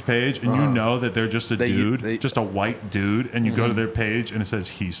to somebody's page and you know that they're just a They- dude, they- just a white dude, and you go to their page and it says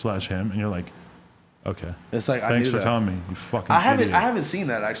he/him, and you're like, okay. It's like, I Thanks knew for that. telling me, you fucking I idiot. haven't seen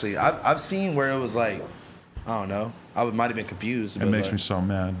that actually. I've seen where it was like, I don't know. I might have been confused. It but makes like, me so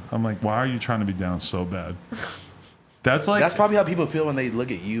mad. I'm like, why are you trying to be down so bad? That's like That's probably how people feel when they look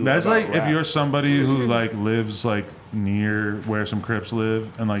at you. That's about like if rap. you're somebody who like lives like near where some Crips live,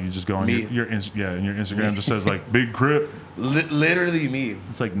 and like you just go on Me. your and your Instagram just says like Big Crip. Literally me.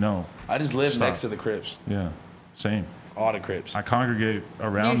 It's like no, I just live Stop. next to the Crips. yeah, same. All the Crips. I congregate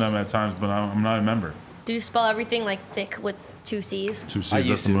around You them s- at times, but I'm not a member. Do you spell everything like thick with 2 C's? 2 I C's, that's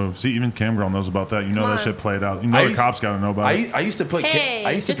used the to. move. See, even Cam Girl knows about that. You know Come that on. shit played out. You know I the used- cops got to know about it. I used to put. Hey,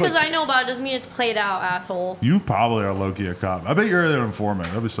 I used to just put. because I know about it doesn't mean it's played out, asshole. You probably are low-key a cop. I bet you're an informant.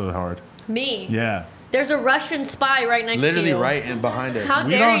 That'd be so hard. Me. Yeah. There's a Russian spy right next to Literally you. right and behind us. How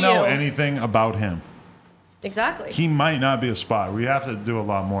We dare don't know you? anything about him. Exactly. He might not be a spy. We have to do a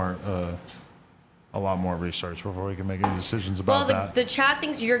lot more research before we can make any decisions well, about the, that. the chat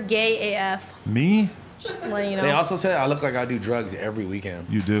thinks you're gay AF. Me? Just letting you know. They also said I look like I do drugs every weekend.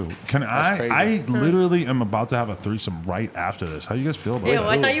 You do. Can That's I? crazy. I literally am about to have a threesome right after this. How do you guys feel about Ew, that?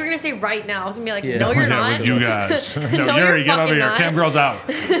 I thought you were gonna say right now. I was gonna be like, Yeah. no, you're Yeah, not. with you guys. No, No, Yuri, you're get over fucking here. not. Cam Girl's out.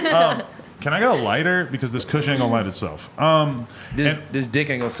 Can I get a lighter? Because this cushion ain't gonna light itself. This dick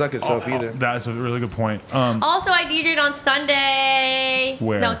ain't gonna suck itself either. That's a really good point. Also, I DJ'd on Sunday.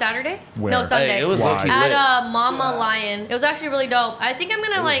 Where? No, Saturday. Where? No, Sunday. Hey, it was Why? low-key At lit. Mama Lion. It was actually really dope. I think I'm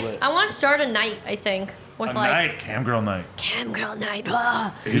gonna was lit. I want to start a night. I think with a like night, Cam Girl night. Cam Girl night.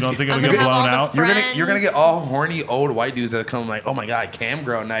 Ah. You don't think it'll I'm get gonna have all blown the out? You're gonna get friends. all horny old white dudes that come like, oh my god, cam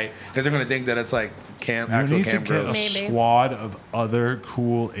girl night, because they're gonna think that it's like You actual need to cam get girls. a Maybe. squad of other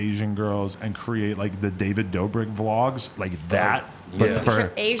cool Asian girls and create like the David Dobrik vlogs, like that. But yeah. for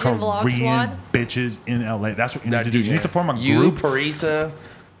Sure, Asian vlog Korean squad? bitches in LA. That's what you need That to do. You DJ. need to form a You, group. Parisa,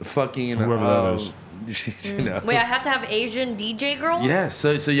 fucking Whoever that is. You know. Wait, I have to have Asian DJ girls. Yeah,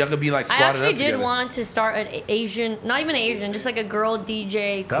 so y'all could be like I squatted actually up did together. want to start an Asian, not even Asian, just like a girl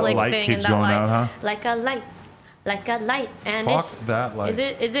DJ That click light thing, keeps and that going light, out, huh? like a light, and Fuck it's that light.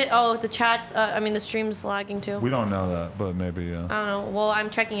 Is it? Oh, the chat's. I mean, the stream's lagging too. We don't know that, but maybe yeah. I don't know. Well,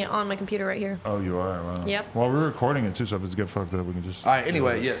 I'm checking it on my computer right here. Oh, you are. Wow. Yep. Well, we're recording it too, so if it's get fucked up, we can just. All right.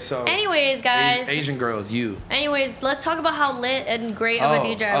 Anyway, yeah. So. Anyways, guys. Asian girls, you. Anyways, let's talk about how lit and great of a Oh,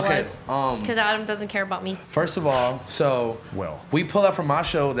 DJ I okay. was. Because Adam doesn't care about me. First of all, so Well. we pull up from my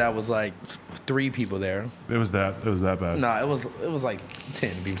show that was like 3 people there. It was that bad. Nah, it was like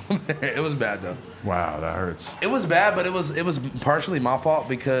 10 people. It was bad though. Wow, that hurts. It was bad, but it was partially my fault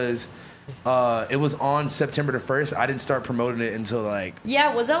because it was on September the 1st. I didn't start promoting it until like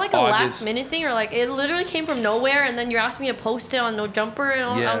Yeah, was that like a August. last minute thing, or like it literally came from nowhere, and then you asked me to post it on No Jumper, and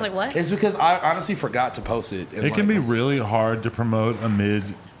I was like, what? It's because I honestly forgot to post it. It can be really hard to promote a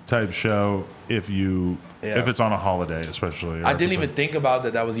mid-type show if it's on a holiday, especially. or I if didn't it's even think about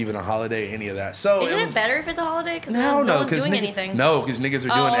that was even a holiday, any of that. So Isn't it it, was, better if it's a holiday? Because No, no no, one's because doing anything. No, because niggas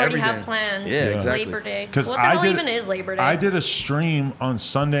are Oh, doing already everything. have plans. Yeah, exactly. Labor Day. Because What the hell even is Labor Day? I did a stream on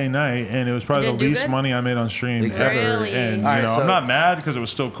Sunday night, and it was probably You the didn't do least good? money I made on stream Exactly. ever. Really? And All right, I'm so- not mad because it was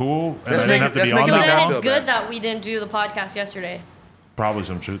still cool, and I Let's didn't make have to it- be let's on so make that it then long. feel it's good bad. that we didn't do the podcast yesterday. Probably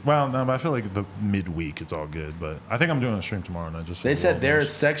some shit. Well, no, but I feel like the midweek it's all good. But I think I'm doing a stream tomorrow night. Just for They the said world there knows.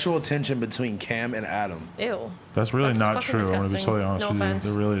 is sexual tension between Cam and Adam. Ew. That's really That's not fucking true. I'm gonna be disgusting. totally honest No with offense.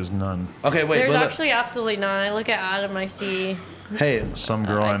 you. There really is none. Okay, wait. There's but actually absolutely none. I look at Adam and I see hey, Some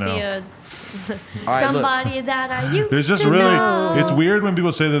girl I see know. a all right, look. somebody that I used There's just to really, know. it's weird when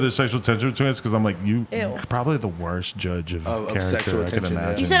people say that there's sexual tension between us because I'm like, you're Ew. probably the worst judge of Of character sexual I could tension, yeah.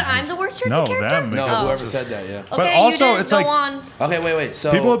 imagine. You said I'm the worst church No, character? them. No, because- whoever said that, yeah. Okay, But also, you did. it's Go like- on. Okay, wait.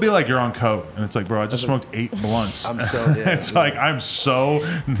 So People would be like, you're on coke. And it's like, bro, I just smoked 8 blunts. I'm so- yeah, it's yeah. like,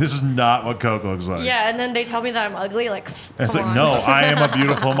 this is not what coke looks like. Yeah, and then they tell me that I'm ugly. Like, And it's come like, on. no, I am a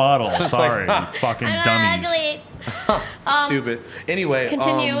beautiful model. Sorry, you fucking I'm dummies. ugly. Stupid. Anyway,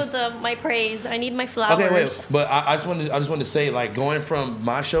 Continue my praise. I need my flowers. Okay, wait. But I just wanted to say, like, going from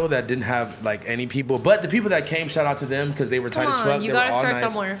my show that didn't have like any people, but the people that came, shout out to them because they were tight as fuck. You They gotta were all start nice.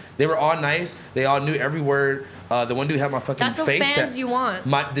 somewhere. They were all nice. They all knew every word. The one dude had my fucking That's what face. fans you want.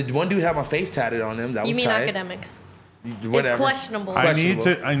 The one dude had my face tatted on him. That You was mean tight. academics? Whatever. It's questionable.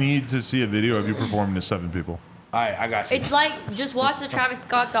 I need to see a video of you performing to 7 people. All right, I got you. It's like just watch the Travis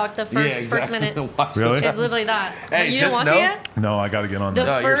Scott doc. The first minute. Really? It's literally that. Hey, you didn't just watch know- it yet? No, I got to get on The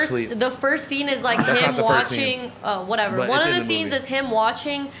that. you're asleep. first scene is like That's him not the first scene. watching. Whatever. But One it's of in the the scenes movie. is him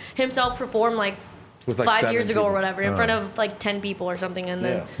watching himself perform like With, like, 5 7 years ago people. or whatever in front of like 10 people or something, and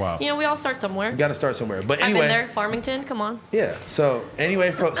then Yeah. Wow. you know we all start somewhere. You got to start somewhere. But I've anyway, been there, Farmington. Come on. yeah. So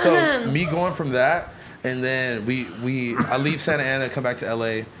anyway, so me going from that, and then I leave Santa Ana, come back to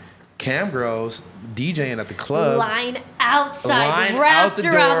LA. Cam Girls DJing at the club. Line outside, Line wrapped out the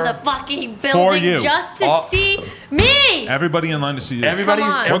around door the fucking For building you. just to see me. Everybody in line to see you. Everybody,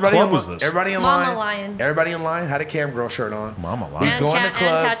 Come on. everybody, What in, club was this? everybody in Mama line. Lion. Everybody in line had a Cam Girl shirt on. Mama We Lion. And go in the and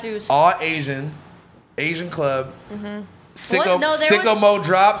club. tattoos. All Asian club. Sicko, What? No, there Sicko was- Mo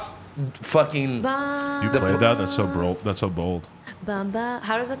drops. Fucking. You Bum, played that? That's so bold. That's so bold. bum, bum.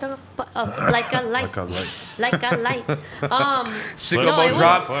 How does that sound? Like a light. Like a light. Like a light. Sicko No, Mo it was-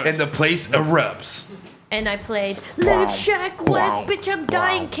 drops and the place erupts. And I played Live Shack West, bitch, I'm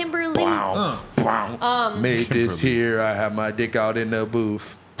dying, Kimberly. Made this here. I have my dick out in the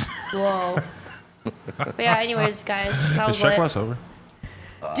booth. Whoa. But yeah, anyways, guys, that Is was check lit. less over?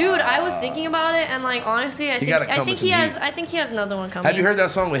 Dude, I was thinking about it, and like honestly, I gotta come think with he some has. heat. I think he has another one coming. Have you heard that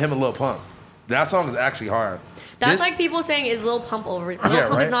song with him and Lil Pump? That song is actually hard. That's This- like people saying, "Is Lil Pump over?" Lil Yeah,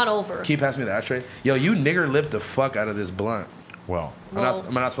 Pump right? is not over. Can you pass me the ashtray? Yo, you nigger lipped the fuck out of this blunt. Well, Whoa.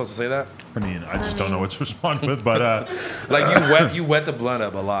 Am I not supposed to say that? I mean, I just don't know what to respond with, but Like you wet the blunt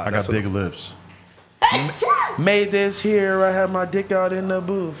up a lot. I That's got what- big lips. Made this here. I have my dick out in the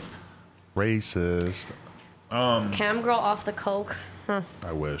booth. Racist. Cam girl off the coke. Huh.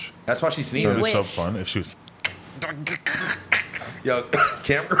 I wish. That's why she That sneezes. was so Wish. fun if she was. Yo,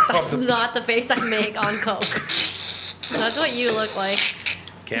 Cam Girl off That's the not the face I make on coke. That's what you look like.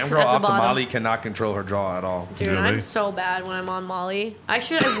 Cam Girl At the off the bottom. Molly cannot control her jaw at all. Dude, Really? I'm so bad when I'm on Molly. I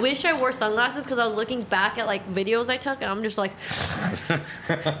wish I wore sunglasses because I was looking back at like videos I took, and I'm just like,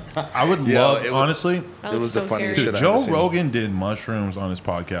 I would Yo, love, it was- honestly. that It looks was the so funniest scary. shit Dude, I've ever Joe seen. Rogan did mushrooms on his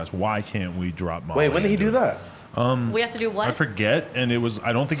podcast. Why can't we drop Molly? Wait, when did he do that? We have to do what? I forget, and it was.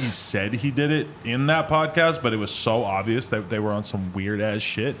 I don't think he said he did it in that podcast, but it was so obvious that they were on some weird ass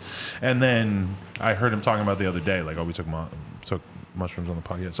shit. And then I heard him talking about the other day, like, oh, we took mushrooms on the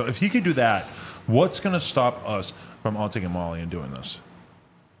podcast. So if he could do that, what's gonna stop us from all taking Molly and doing this?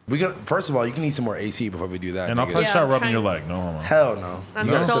 First of all, you can need some more AC before we do that. And I'll nigga. probably Yeah, start I'm rubbing your trying- leg. No homo. Hell no. I'm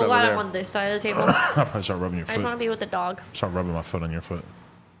You gotta sit so over glad there. I'm on this side of the table. I'll probably start rubbing your I just want to foot. be with the dog. Start rubbing my foot on your foot.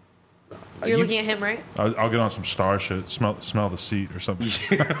 You're you- looking at him, right? I'll get on some star shit. Smell the seat or something.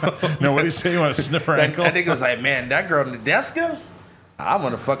 No, what do you say? You want to sniff her That, ankle? that nigga was like, man, that girl Nadeska, I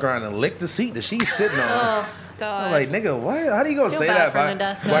want to fuck around and lick the seat that she's sitting on. Oh God. I'm like, nigga, what? How do you gonna Feel say bad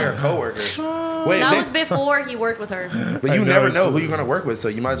that for Nadeska. by her coworkers? Wait, that they- was before he worked with her. but I you know, never it's know so who you're gonna work with, so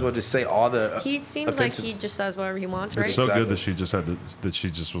you might as well just say all the. He seems like offensive- he just says whatever he wants, right? It's so Exactly. good that she just had that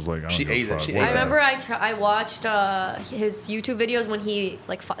she just was like, I don't She give a ate it. fuck. She What ate I it. the- remember I watched his YouTube videos when he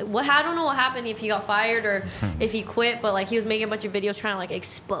like I don't know what happened, if he got fired or if he quit, but like he was making a bunch of videos trying to like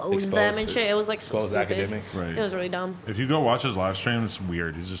expose them and shit. It was like so Expose stupid. academics. Right. It was really dumb. If you go watch his live stream, it's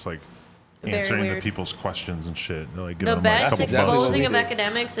weird. He's just like Very answering the weird. people's questions and shit. They're like, The giving him like a best couple exactly what bucks. exposing we of did.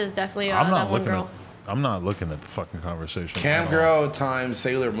 academics is definitely I'm that not one looking girl. at. I'm not looking at the fucking conversation. Cam at all. Girl times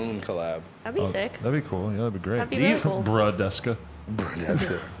Sailor Moon collab. That'd be sick. That'd be cool. Yeah, that'd be great. That'd be really cool. Bruh, Deska. That's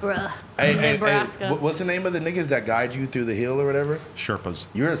good. Bruh. Hey, Nebraska. what's the name of the niggas that guide you through the hill or whatever? Sherpas.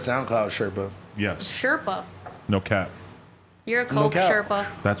 You're a SoundCloud Sherpa. Yes. Sherpa. No cap. You're a No Coke cap. Sherpa.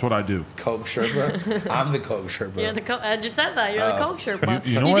 That's what I do. Coke Sherpa. I'm the Coke Sherpa. You're the Coke. I just said that. You're the Coke Sherpa.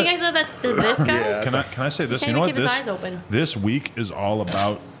 You know think what? I said that to this guy? Yeah. Can I say this? can't You know even what? keep his eyes open. This week is all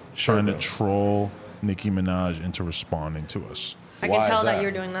about trying to Sherpa. troll Nicki Minaj into responding to us. I Why can is tell that that?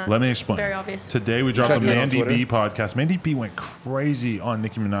 you're doing that. Let me explain. Very obvious. Today we dropped Check a it out on Mandy Twitter. B podcast. Mandy B went crazy on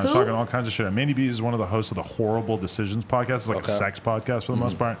Nicki Minaj, Who? talking all kinds of shit. Mandy B is one of the hosts of the Horrible Decisions podcast. It's like Okay. a sex podcast for the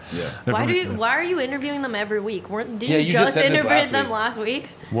most part. Yeah. Why are you interviewing them every week? Didn't Yeah, you you just just said this interview last them week. last week?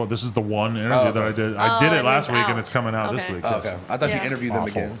 Well, this is the one interview Oh, that I okay. did. I did Oh, it and last it's week, and out. it's coming out this Okay. week. Oh, okay. I thought Yeah. you interviewed them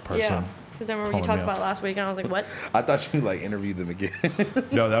Awful again. person. Yeah. Because I remember you Calling talked me about it last week, and I was like, what? I thought you like interviewed them again.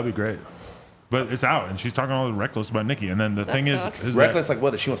 No, that'd be great. But it's out, and she's talking all reckless about Nicki. And then the thing sucks. is Reckless, like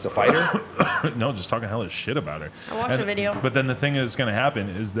what? That she wants to fight her? no, just talking hella shit about her. I watched the video. But then the thing that's going to happen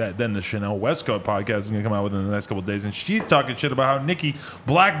is that then the Chanel Westcoast podcast is going to come out within the next couple of days, and she's talking shit about how Nicki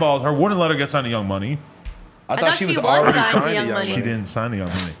blackballed her, wouldn't let her get signed to Young Money. I thought she was already signed to Young Money. She didn't sign to Young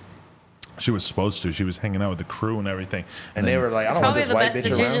Money. She was supposed to. She was hanging out with the crew and everything. And they were like, I don't want Probably this the white best bitch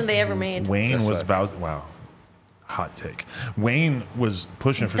decision around. they ever made. Wayne That's was right. about, wow. Hot take. Wayne was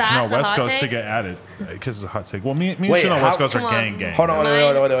pushing for That's Chanel a hot Westcoast to take? get added because it's a hot take. Well, me and Wait, Chanel how- Westcoast are Come on. gang. Hold on,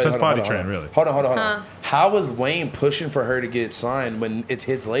 wait. Since hold on, Potty hold on, Train, hold on. really. Hold on. Huh. How was Wayne pushing for her to get signed when it's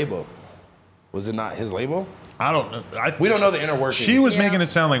his label? Was it not his label? I don't know. We don't know the inner workings. She was Yeah. making it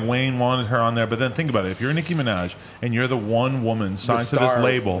sound like Wayne wanted her on there, but then think about it. If you're Nicki Minaj and you're the one woman signed to this star,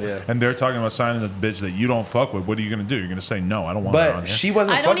 label, yeah. and they're talking about signing a bitch that you don't fuck with, what are you going to do? You're going to say, no, I don't want her on But here. she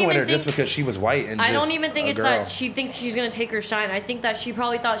wasn't I don't fucking with even her just think- because she was white and I just don't even think a it's girl. that she thinks she's gonna take her shine. I think that she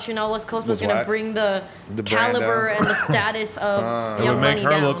probably thought Chanel Westcoast was gonna whack? bring the The brand caliber down. and the status of It Young would make Money her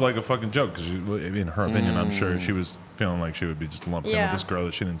down. look like a fucking joke because, in her opinion, I'm sure she was feeling like she would be just lumped in Yeah. with this girl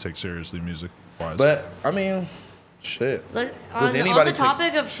that she didn't take seriously music-wise. But I mean, shit. On the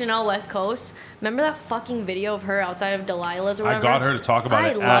topic of Chanel Westcoast, remember that fucking video of her outside of Delilah's or I whatever? got her to talk about I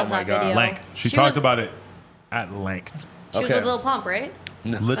it love at that video. length. She She talked was- about it at length. She was Okay. with Lil Pump, right?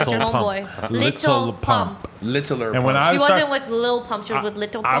 Little your Pump. homeboy. Little Pump. Littler. And when Pump. I She was wasn't talk- with Lil Pump. She was with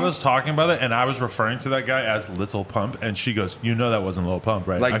Little Pump. I was talking about it, and I was referring to that guy as Little Pump, and she goes, "You know that wasn't Lil Pump,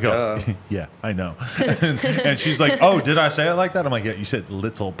 right?" Like, I go, duh. "Yeah, I know." and she's like, "Oh, did I say it like that?" I'm like, "Yeah, you said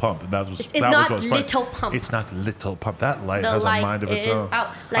Little Pump, and that was It's that not was what was funny. Little Pump. It's not Little Pump. That light The has light a mind of its is own. out.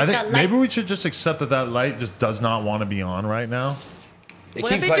 I Like think the maybe light- we should just accept that that light just does not want to be on right now. What if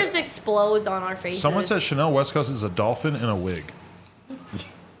keeps it like- just explodes on our faces? Someone said Chanel Westcoast is a dolphin in a wig.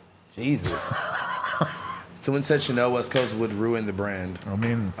 Jesus. Someone said Chanel Westcoast would ruin the brand. I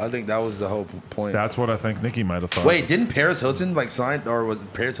mean, I think that was the whole point. that's what I think Nicki might have thought. Wait, didn't Paris Hilton like sign, or was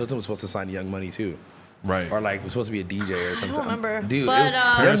Paris Hilton was supposed to sign Young Money too, right? or like was supposed to be a DJ or something? don't remember. Dude, But,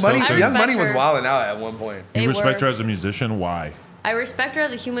 Young Money, I Young respect Money was her. wilding out at one point. They You respect were. her as a musician? Why? I respect her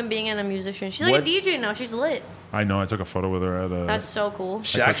as a human being and a musician. She's like What- a DJ now. She's lit. I know. I took a photo with her at a. That's so cool.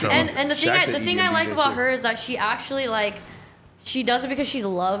 Shaq And the thing Shaq's an the thing EDM I like DJ about too. her is that she actually like she does it because she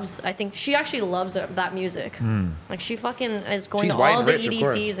loves. I think she actually loves that music. Like she fucking is going She's to white all and the rich, of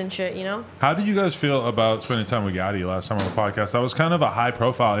course. EDCs and shit. You know. How did you guys feel about spending time with Yachty last time on the podcast? That was kind of a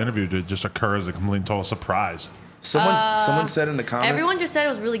high-profile interview to just occur as a complete and total surprise. Someone said in the comments. Everyone just said it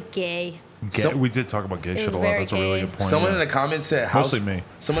was really gay. We did talk about gay It shit was a lot. very That's a really gay. good point. Someone yeah. in the comments said house. Mostly me.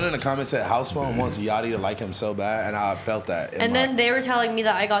 Someone in the comments said House Phone wants Yachty to like him so bad, and I felt that. And then they were telling me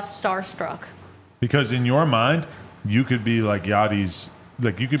that I got starstruck. Because in your mind, you could be like Yachty's.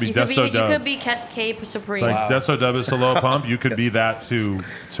 Like you could be You could be Desto you Dub. could be K Supreme. Like Desto Dub is to Lil Pump. You could be that to you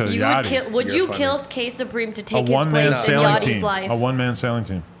Yachty. would kill. Would You're you funny. kill K Supreme to A take his one-man place in sailing Yachty's team. life? A one-man sailing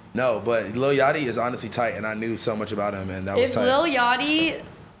team. no, but Lil Yachty is honestly tight, and I knew so much about him, and that was If tight. Lil Yachty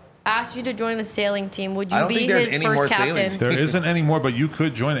asked you to join the sailing team, would I you don't be think there's his any more first sailing captain? teams. There isn't any more, but you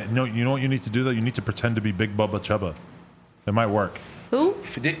could join it. No, you know what you need to do? Though you need to pretend to be Big Bubba Chubba. It might work. Who?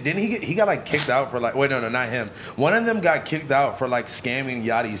 Didn't he got like kicked out for like wait no not him. One of them got kicked out for like scamming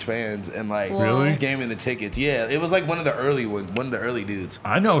Yachty's fans and like Whoa. Really? scamming the tickets. Yeah, it was like one of the early ones, one of the early dudes.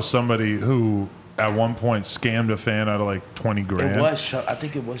 I know somebody who at one point scammed a fan out of like 20 grand. It was I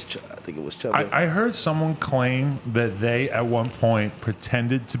think it was Chubb. I heard someone claim that they at one point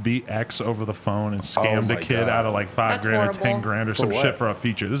pretended to be X over the phone and scammed my a kid God. out of like $5 That's grand or 10 horrible. grand or For some what? shit for a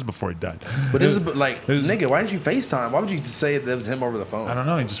feature. This is before he died. But this is like it was- nigga, why didn't you FaceTime? Why would you just say that it was him over the phone? I don't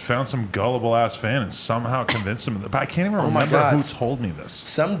know. He just found some gullible ass fan and somehow convinced him. But I can't even my remember God. who told me this.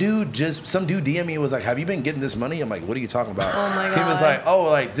 Some dude DM me and was like, "Have you been getting this money?" I'm like, "What are you talking about?" Oh my He was God. like, "Oh,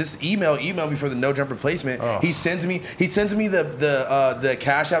 like this email me for the no jump replacement." Oh. He sends me the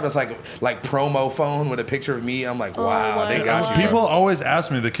cash app that's like promo phone with a picture of me. I'm like, "Wow, my they got God. you." bro." People always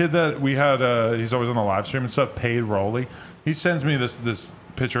ask me. The kid that we had, he's always on the live stream and stuff. Paid Rolly. He sends me this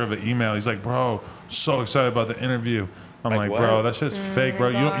picture of an email. He's like, "Bro, so excited about the interview." I'm Like like, what? "Bro, that shit's fake,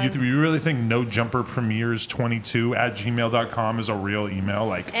 bro. God. You really think No Jumper Premieres 22 at gmail.com is a real email?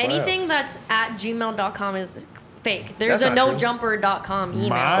 Like Anything that's at gmail.com is fake. There's That's a not true. nojumper.com email.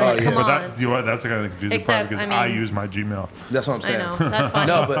 my, Come but on. that, you know what? That's the kind of confusing part Except, because I I mean- use my Gmail. That's what I'm I saying. know. That's fine.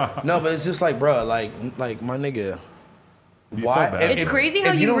 No, but it's just like, bro, like my nigga. You Why? feel bad. It's if- crazy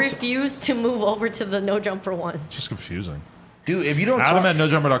how if you don't- refuse to move over to the no jumper one. It's just confusing. dude. If you don't Adam talk, at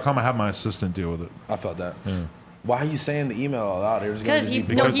nojumper.com. I have my assistant deal with it. I felt that. Why are you saying the email out loud? They're just gonna Because just he-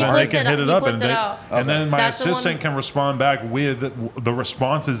 be No, Because he then they puts can it hit up- it he up, puts and, it they, out. and then my That's the one- assistant can respond back with the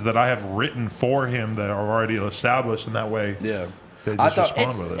responses that I have written for him that are already established in that way. Yeah. They I just thought-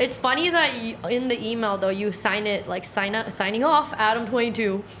 respond with it. It's funny that you, in the email though you sign it like signing off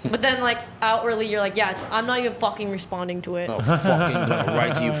Adam22, but then like outwardly you're like, yeah, I'm not even fucking responding to it. No fucking gonna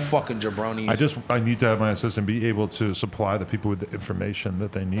write to you fucking jabronis. I need to have my assistant be able to supply the people with the information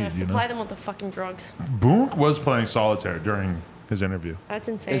that they need. Yeah, You supply know, them with the fucking drugs. Boonk was playing solitaire during his interview. That's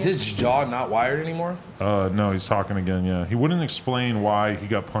insane. Is his jaw not wired anymore? No, he's talking again. Yeah, he wouldn't explain why he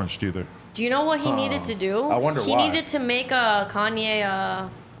got punched either. Do you know what he needed to do? I wonder he why. needed to make a Kanye.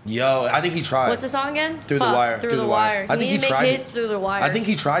 Yo, I think he tried. What's the song again? Through the Fuck, Wire. Through the Wire. I He think needed he to tried. make his Through the Wire. I think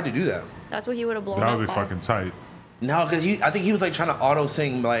he tried to do that. That's what he would have blown That up would be by. fucking tight. No, because I think he was like trying to auto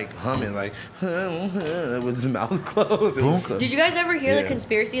sing, like humming, like with his mouth closed. It was Boonk. so- Did you guys ever hear Yeah. the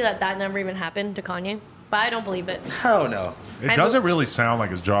conspiracy that never even happened to Kanye? But I don't believe it. Hell no. It doesn't really sound like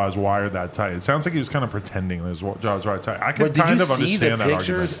his jaw is wired that tight. It sounds like he was kind of pretending that his jaw is right tight. I can But did kind you of see the understand that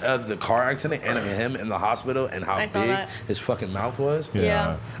pictures argument. of the car accident and of him in the hospital and how I saw big that. his fucking mouth was?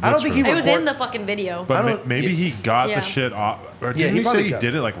 Yeah. I don't that's think true. he It was record- in the fucking video. I But don't- maybe he got Yeah. the shit off. Or Yeah, didn't he he say probably he got-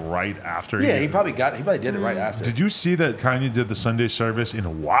 did it like right after? Yeah, did he it? probably did it right after. Did you see that Kanye did the Sunday service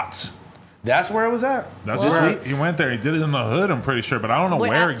in Watts? That's where it was at. That's This where week? he went there. He did it in the hood. I'm pretty sure, but I don't know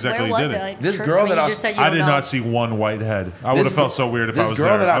where exactly where he was did it. Like, This church? girl I mean, that you I just s- said you I don't did know. not see one white head. I would This have felt gr- so weird if this I was girl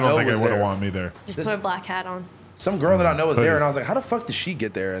there. that I I don't know think was they would have there. wanted me there. Just This- put a black hat on. Some girl that I know was Hoodie. there, and I was like, "How the fuck did she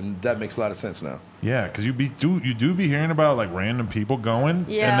get there?" And that makes a lot of sense now. Yeah, because you do be hearing about like random people going,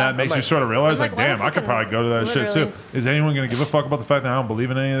 Yeah. and that makes I'm you like- sort of realize I'm like, like, why the damn, I could fucking- probably go to that shit literally. too. Is anyone gonna give a fuck about the fact that I don't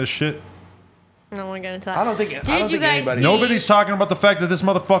believe in any of this shit? No one gonna tell. I don't think- I don't you think guys anybody- see? Nobody's talking about the fact that this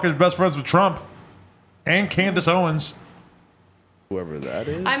motherfucker is best friends with Trump and Candace Owens, Whoever that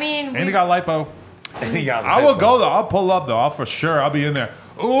is. I mean, and he got lipo. And he got I will go though. I'll pull up though. I'll for sure. I'll be in there.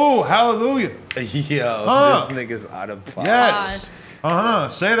 Ooh, hallelujah. Yo, Huh. this nigga's out of pocket. Yes.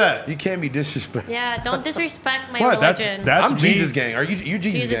 Say that. You can't be disrespectful. yeah, don't disrespect my What? religion. That's I'm me. Jesus gang. Are you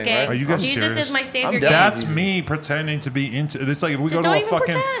Jesus, Jesus gang? gang. Right? Are you guys Jesus serious? is my savior. I'm gang. down. That's me pretending to be into. It's like if we Just go to don't a even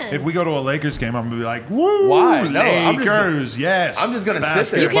fucking. pretend. If we go to a Lakers game, I'm gonna be like, woo. Why? No, I'm just gonna- Lakers. Yes. I'm just gonna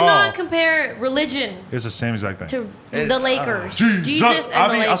sit there. You Basketball. cannot compare religion It's the same exact thing. to And- the Lakers. Jesus. Jesus and I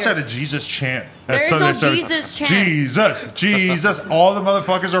the mean, I'll Lakers. start a Jesus chant. at There is Sunday no service. Jesus chant. Jesus, Jesus. All the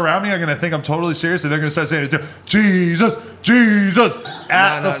motherfuckers around me are gonna think I'm totally serious, and they're gonna start saying it too. Jesus, Jesus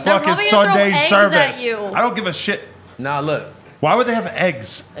at No, the no. They're fucking probably gonna throw Sunday eggs service. at you. I don't give a shit. Nah, look. Why would they have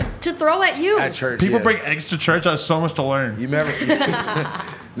eggs? To throw at you. At church, People yeah. bring eggs to church. I have so much to learn. You remember?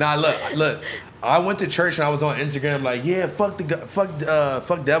 Nah, look. I went to church and I was on Instagram like, yeah, fuck the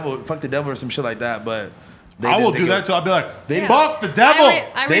devil or some shit like that. But they I didn't will think do it- that too. I'll be like, They- fuck the devil.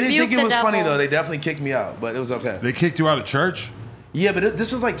 I They didn't rebuke think it the was funny devil. though. They definitely kicked me out, but it was okay. They kicked you out of church? Yeah, but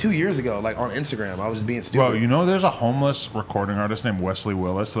this was like 2 years ago, like on Instagram. I was just being stupid. Well, you know, there's a homeless recording artist named Wesley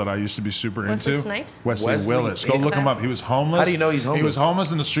Willis that I used to be super Wesley into. Snipes? Wesley Wesley? Willis. Go look him up. He was homeless. How do you know he's He homeless? was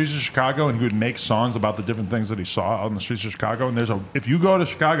homeless in the streets of Chicago, and he would make songs about the different things that he saw on the streets of Chicago. And if you go to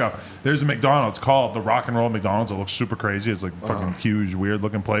Chicago, there's a McDonald's called the Rock and Roll McDonald's. It looks super crazy. It's like a fucking huge, weird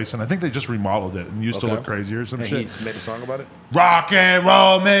looking place. And I think they just remodeled it and used to Okay. look crazier or some and shit. he made a song about it. Rock and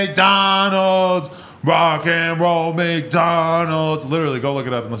Roll McDonald's. Rock and Roll McDonald's. Literally, go look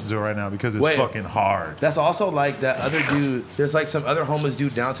it up and listen to it right now because it's Wait. fucking hard. That's also like that other dude. There's like some other homeless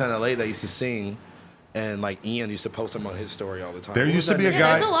dude downtown LA that used to sing, and like Ian used to post him on his story all the time. There What used was to that be a nigga? guy-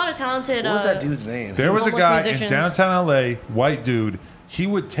 Yeah, there's a lot of talented. What was that dude's name? There was a homeless guy musicians. in downtown LA, white dude. He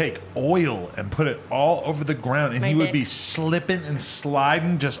would take oil and put it all over the ground, and My he would dick. be slipping and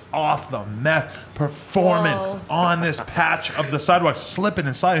sliding just off the meth, performing Whoa. on this patch of the sidewalk, slipping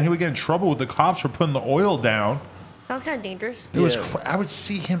and sliding. He would get in trouble with the cops for putting the oil down. Sounds kind of dangerous. It was. Yeah. I would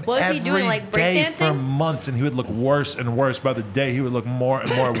see him Was he every doing, like, day for breakdancing? months, and he would look worse and worse. By the day, he would look more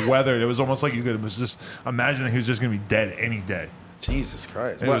and more weathered. It was almost like you could just imagine that he was just going to be dead any day. Jesus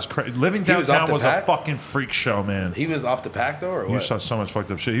Christ. It What? was crazy. Living He was off downtown the was pack? a fucking freak show, man. He was off the pack though, or You what? saw so much fucked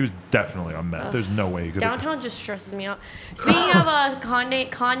up shit. He was definitely on meth. There's no way he could. Downtown just stresses me out. Speaking of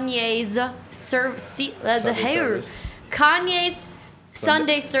Kanye's the Sunday hair, service. Kanye's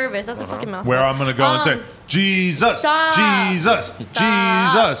Sunday service. That's a fucking mouthful. Where I'm gonna go and say, Jesus, Stop. Jesus,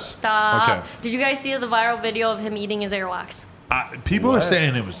 Stop. Jesus. Stop. Okay. Did you guys see the viral video of him eating his airwax? People are What?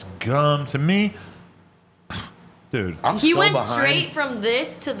 saying it was gum. To me, dude, I'm He so went behind. straight from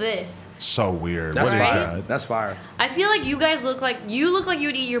this to this. so weird. That's What is fire. that? That's fire. I feel like you guys look like you would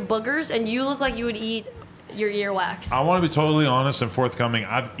eat your boogers, and you look like you would eat your earwax? I want to be totally honest and forthcoming.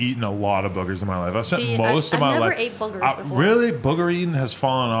 I've eaten a lot of boogers in my life. I've spent See, most of my I've life. never ate boogers before. Really, booger eating has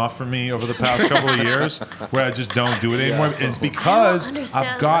fallen off for me over the past couple of years, where I just don't do it anymore. It's because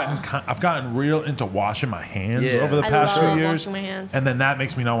I've gotten real into washing my hands over the past few years, washing my hands. and then that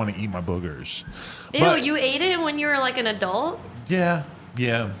makes me not want to eat my boogers. Ew, But- you ate it when you were like an adult? Yeah.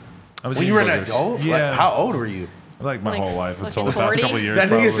 I was When you eating were an boogers. adult? Yeah. Like, how old were you? Like my Like whole life until the fucking past 40? couple of years. That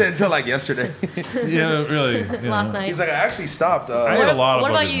nigga probably. said until like yesterday. Yeah, really. Yeah. Last night. He's like, I actually stopped. I ate a lot of What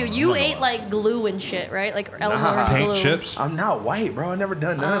about boogers. you? I'm You not gonna ate lie. like glue and shit, right? Like Eleanor's paint glue. chips. I'm not white, bro. I never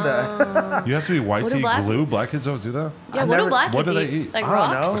done none of that. You have to be white What to do eat black- glue. Black kids don't do that. Yeah, I what never- do black what kids do they eat? Like I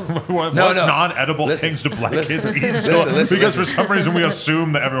rocks? don't know. what No, no. non-edible Listen, things do black listen. kids eat in Listen, school? listen, Because listen. for some reason we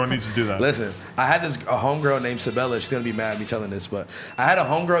assume that everyone needs to do that. Listen, I had a homegirl named Sabella. She's gonna be mad at me telling this, but I had a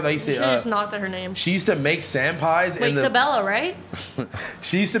homegirl that used You should to. just not say her name. She used to make sand pies Wait, in the. Sabella, right?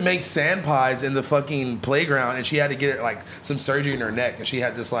 She used to make sand pies in the fucking playground, and she had to get like some surgery in her neck, and she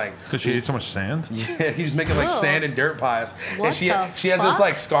had this like. Because she ate so much sand. Yeah, he was making like Ew. sand and dirt pies, What and she the has this fuck?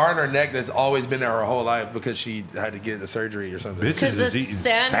 like scar on her neck that's always been there her whole life because she had to get the surgery or something. Bitch. Because the is eating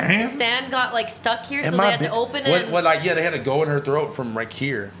sand, sand? got like stuck here, so And they my had to bi- open what, it. what, like yeah, they had to go in her throat from right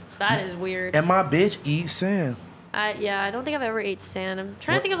here. That is weird. And my bitch eats sand. Yeah, I don't think I've ever ate sand. I'm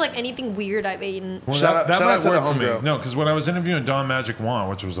trying to think of like anything weird I've eaten. Well, Shout that out might to the work for me. homegirl. No, because when I was interviewing Don Magic Juan,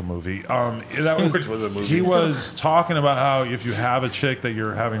 which was a movie, Which was a movie. He was talking about how if you have a chick that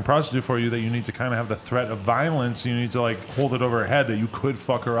you're having prostitute for you, that you need to kind of have the threat of violence. You need to like hold it over her head that you could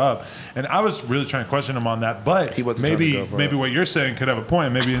fuck her up. And I was really trying to question him on that, but He wasn't trying to go for maybe it. what you're saying could have a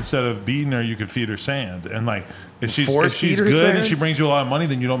point. Maybe instead of beating her, you could feed her sand. And like if she's Force feed her good and sand? she brings you a lot of money,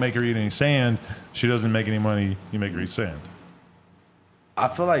 then you don't make her eat any sand. She doesn't make any money. You make her eat sand. I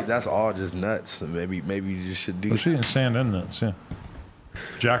feel like that's all just nuts. So maybe you just should do. Well, she's eating sand and nuts. Yeah.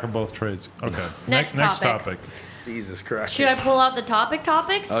 Jack of both trades. Okay. Next Next topic. topic. Jesus Christ. Should I pull out the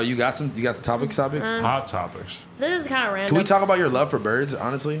topics? Oh, you got some topics? Hot topics. This is kind of random. Can we talk about your love for birds?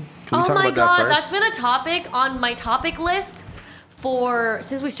 Honestly, can we Oh talk my about god, that that's first? been a topic on my topic list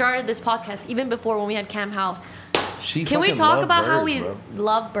since we started this podcast, even before when we had Cam House. She Can we fucking talk love about how birds, we bro.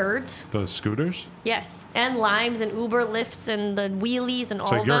 love birds? The scooters. Yes, and limes and Uber lifts and the wheelies and all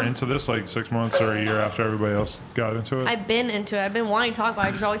So of you're them. into this like 6 months or a year after everybody else got into it? I've been into it. I've been wanting to talk about it.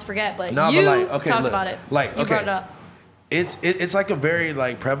 I just always forget. But No, but you like, okay, talked look, about it. like, you okay. brought it up. It's like a very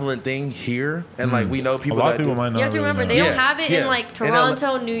like prevalent thing here, and like we know a people. lot that of people do. might not You have to really remember, know. they Yeah, don't have it in yeah. like And LA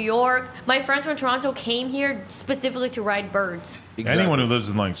Toronto, New York. My friends from Toronto came here specifically to ride birds. Exactly. Anyone who lives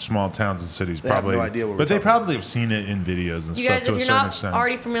in like small towns and cities They have probably, no idea what we're but they talking probably have seen it in videos and You stuff guys, to a if you're certain not extent.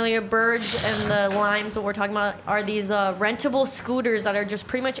 already familiar, birds and the limes, what we're talking about, are these rentable scooters that are just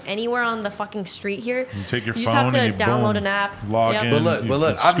pretty much anywhere on the fucking street here. You take your you phone just have to and you download boom, an app. log Yep. in. But You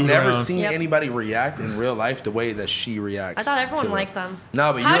look, can I've scoot never around. seen Yep. anybody react in real life the way that she reacts. I thought everyone to likes it. them.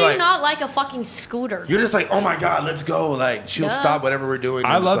 No, but How you're do you like, not like a fucking scooter? you're just like, oh my god, let's go. Like she'll Yeah. stop whatever we're doing.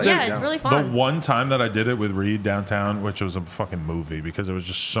 I and just, loved like, it. Yeah, it's down. really The fun. one time that I did it with Reed downtown, which was a fucking movie because there was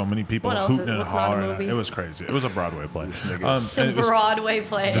just so many people What else hooting is- and what's not a hollering. movie? It was crazy. It was a Broadway play. It's and a it was- Broadway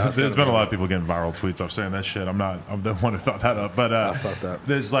play. There's been a lot of people getting viral tweets of saying that shit. I'm the one who thought that up. But I thought that.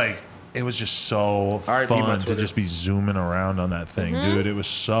 there's like, it was just so R.I.P. my fun to Twitter. just be zooming around on that thing, dude. It was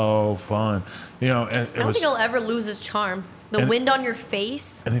so fun. You know, and I it don't was. think it'll ever lose its charm. The And- wind on your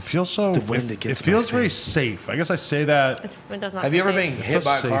face. And it feels so. The wind it against feels my very face. safe. I guess I say that. It does not. Have you ever say- been hit feels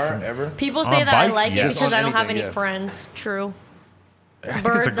by a safe car and- ever? People On say a that I bike, like yes. it because On I don't have anything, any yeah. friends. True. I think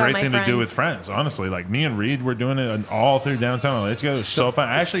Birds it's a are great my thing to do with friends. friends, honestly. Like me and Reed were doing it all through downtown LA together. It was so fun.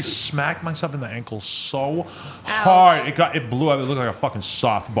 I actually smacked myself in the ankle so hard. It blew up. It looked like a fucking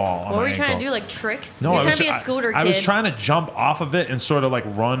softball on What were my you trying to ankle. do? Like tricks? No, You're I trying was, to be a scooter kid. I was trying to jump off of it and sort of like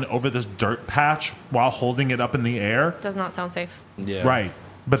run over this dirt patch while holding it up in the air. Does not sound safe. Yeah. Right.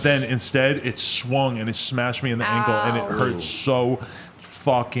 But then instead it swung and it smashed me in the ankle and it Ow. hurt so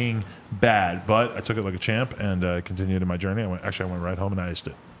fucking bad. But I took it like a champ and continued in my journey. I went right home and I iced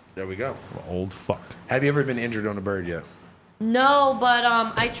it. There we go. I'm an old fuck. Have you ever been injured on a bird yet? No, but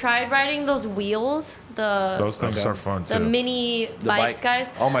I tried riding those wheels, Those things Okay. are fun too. the mini The bikes, bike? guys.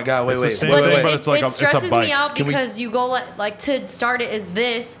 Oh my god! Wait, It's the wait, same wait, thing, wait, but wait. it's like it it's a stresses bike. me out Can we- because you go like to start it is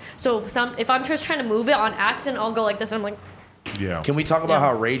this. So if I'm just trying to move it on accident, I'll go like this, and I'm like, Yeah. Can we talk about Yeah.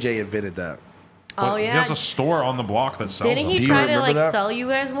 how Ray J invented that? oh He yeah. has a store on the block that sells Didn't them. he Do you try to remember like that? sell you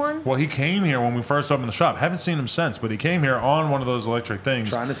guys one? Well, he came here when we first opened the shop. Haven't seen him since, but he came here on one of those electric things.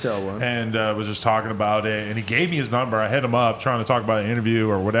 Trying to sell one. And was just talking about it. And he gave me his number. I hit him up trying to talk about an interview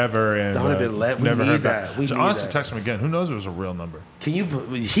or whatever. And Don't have been let- we never need heard that. back. We So need honestly, that. text him again. Who knows if it was a real number? Can you?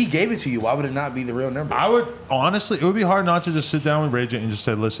 He gave it to you. Why would it not be the real number? I would, honestly, it would be hard not to just sit down with Ray J and just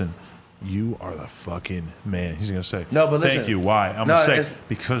say, listen, you are the fucking man. He's gonna say, No, but listen. thank you. Why? I'm No, gonna say it's-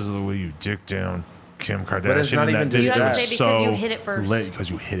 because of the way you dick down Kim Kardashian. But it's not in even that just dick. that. It You was gotta say because so you hit it first. lit because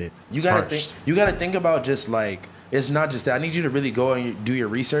you hit it. You gotta first. think. You gotta think about just like it's not just that. I need you to really go and do your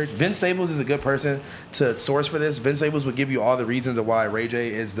research. Vince Staples is a good person to source for this. Vince Staples would give you all the reasons of why Ray J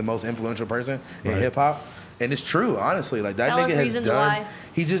is the most influential person in Right. hip hop, and it's true. Honestly, like that Tell us nigga has reasons done. why.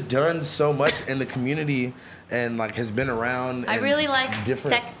 He's just done so much in the community and like has been around. I and really like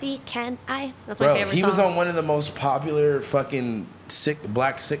different. Sexy Can I? That's my Bro, favorite he song. was on one of the most popular fucking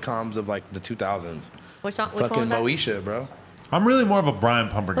black sitcoms of like the 2000s. Which one Fucking was that? Moesha, bro. I'm really more of a Brian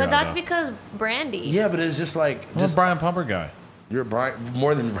Pumper guy. But that's though. because Brandy. Yeah, but it's just like I'm a Brian Pumper guy. You're Brian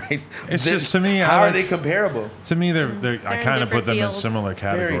more than right. It's just, to me, I How are like- they comparable? To me, they're I in kind of put different them in fields. similar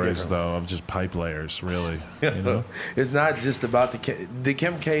categories, different. though, of just pipe layers, really. You know? It's not just about the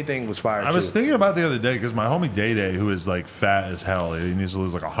Kim K thing was fire. I was too. thinking about the other day because my homie Day Day, who is like fat as hell, he needs to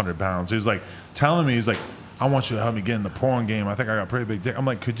lose like 100 pounds. He was like telling me, he's like, I want you to help me get in the porn game. I think I got a pretty big dick. I'm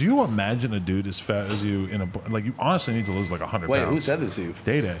like, could you imagine a dude as fat as you in a like? You honestly need to lose like 100 Wait, pounds. who said this to you?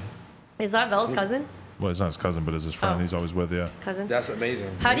 Day Day? Is that Vel's cousin? Well, it's not his cousin, but it's his friend. Oh. He's always with you. Cousin? That's amazing.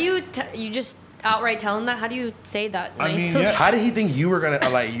 How do you you just outright tell him that? How do you say that? I mean, nicely? yeah. How did he think you were gonna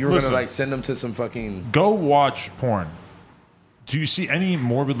Listen. gonna like send him to some fucking? Go watch porn. Do you see any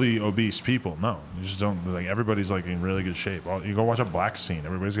morbidly obese people? No, you just don't. Like everybody's like in really good shape. You go watch a black scene.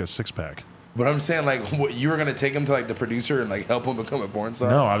 Everybody's got a six pack. But I'm saying like, what you were gonna take him to like the producer and like help him become a porn star?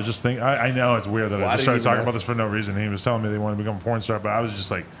 No, I was just thinking. I know it's weird that Why I just did started he talking mess- about this for no reason. He was telling me they wanted to become a porn star, but I was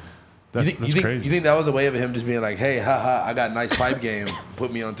just like, that's, that's crazy. You think that was a way of him just being like, hey, haha, I got nice pipe game, put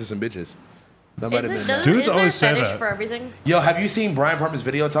me onto some bitches. That might have been that. Dudes Isn't there a always say fetish that. for everything? Yo, have you seen Brian Pumper's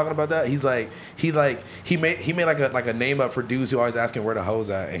video talking about that? He's like, he made like a name up for dudes who always asking where the hoes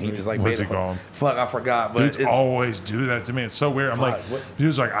at, and he just like What's made he a called? Fuck, I forgot. But Dudes it's, always do that to me. It's so weird. I'm Fuck, like, what-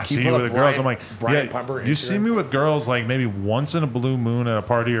 dudes like, I Can you see you pull with up girls. I'm Brian- like, Brian yeah, Pumper you see Instagram? me with girls like maybe once in a blue moon at a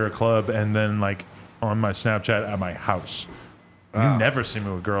party or a club, and then like on my Snapchat at my house. You never see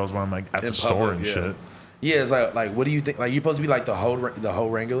me with girls when I'm like at in the store public, and yeah. shit. Yeah, it's like, what do you think? Like, you're supposed to be like the whole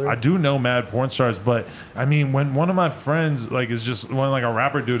wrangler. I do know mad porn stars, but I mean, when one of my friends like is just when like a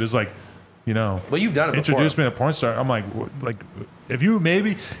rapper dude is like, you know, Well, you've done it introduce before. me to porn star. I'm like,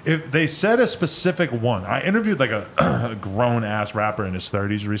 if they said a specific one, I interviewed like a grown ass rapper in his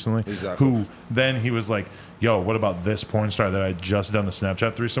 30s recently, Exactly. who then he was like, yo, what about this porn star that I just done the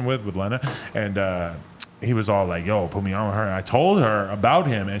Snapchat threesome with Lena, and he was all like, yo, put me on with her. And I told her about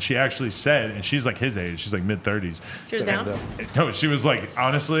him, and she actually said, and she's like his age, she's like mid 30s. She was down. No, she was like,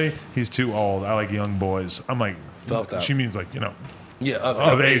 honestly, he's too old. I like young boys. I'm like, Felt that. she means like, you know, Yeah,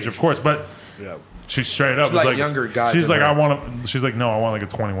 of age, of course, but Yeah. she's straight up. She's was like younger guys She's than like, her. she's like, no, I want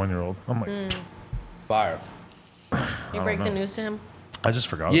like a 21-year-old. I'm like, Fire. You break the know. news to him. I just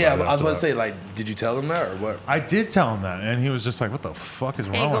forgot. Yeah, about it I was after about to that. say, like, did you tell him that or what? I did tell him that, and he was just like, what the fuck is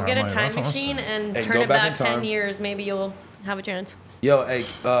Hey, wrong go with get her? a I'm like, time "That's what I'm machine saying." and Hey, turn go it back back in 10 time. years. Maybe you'll have a chance. Yo, hey,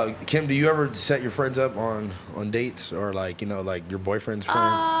 Kim, do you ever set your friends up on dates or like, you know, like your boyfriend's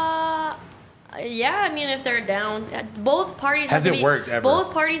friends? Yeah, I mean, if they're down, both parties Has have it to be. worked ever?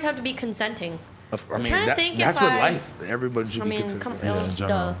 Both parties have to be consenting. I mean, trying to think that's if what I- life. Everybody should I be mean, consenting. come Yeah, in duh.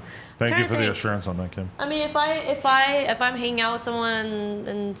 general. Thank Trying you to for the think. assurance on that, Kim. I mean, if I'm hanging out with someone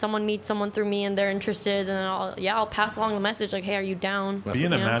and someone meets someone through me and they're interested, then I'll pass along the message like, hey, are you down?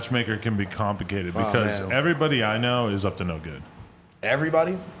 Being a Yeah. matchmaker can be complicated because man. everybody I know is up to no good,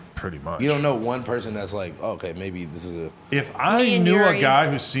 Everybody? pretty much. You don't know one person that's like, oh, okay, maybe this is a. If I Me and knew a Yuri. guy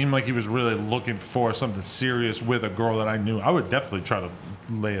who seemed like he was really looking for something serious with a girl that I knew, I would definitely try to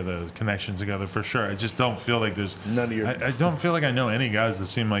lay the connection together for sure. I just don't feel like there's None of your- I don't feel like I know any guys that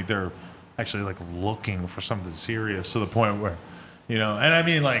seem like they're actually like looking for something serious to the point where, you know. And I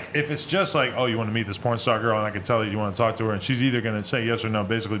mean, like, if it's just like, oh, you want to meet this porn star girl, and I can tell you want to talk to her, and she's either going to say yes or no,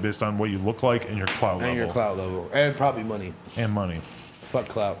 basically based on what you look like and your clout level And your clout level. And probably money. and money. Fuck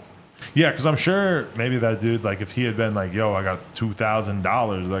clout. Yeah, because I'm sure maybe that dude, like, if he had been like, yo, I got $2,000,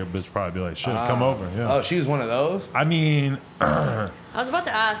 that bitch probably be like, shit, come over. Yeah. Oh, she was one of those? I mean, I was about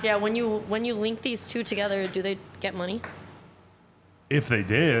to ask, yeah, when you link these two together, do they get money? if they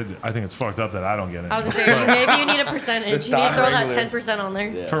did, I think it's fucked up that I don't get it. I was gonna say maybe you need a percentage. You need to throw that 10% on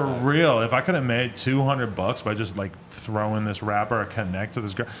there. For real, if I could have made $200 by just like throwing this rapper a connect to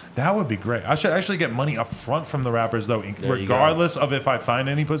this girl, that would be great. I should actually get money up front from the rappers though, regardless of if I find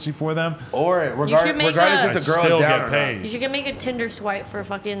any pussy for them. Or regardless make if the I girl still is down get or paid. not. You should make a Tinder swipe for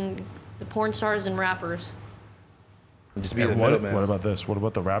fucking the porn stars and rappers. Just be the And what middleman. about this? What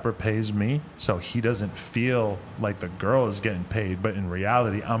about the rapper pays me so he doesn't feel like the girl is getting paid, but in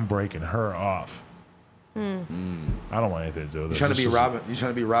reality, I'm breaking her off. I don't want anything to do with this. You're trying to be This is- Robin. You're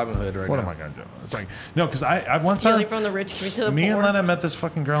trying to be Robin Hood right What now. am I gonna do? It's like no, because I one Stealing time from the rich, giving to the me poor. and Lena met this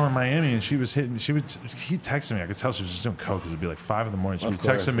fucking girl in Miami, and she was hitting. She would keep texting me. I could tell she was just doing coke because it'd be like 5 a.m. She'd be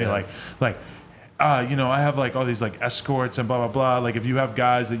course, texting me yeah. like. You know, I have like all these like escorts and blah blah blah. Like, if you have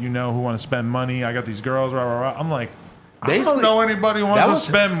guys that you know who want to spend money, I got these girls. Rah, rah, rah. I'm like, I don't Basically, know anybody who wants that to was-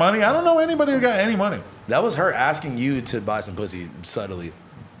 spend money. I don't know anybody who got any money. That was her asking you to buy some pussy subtly.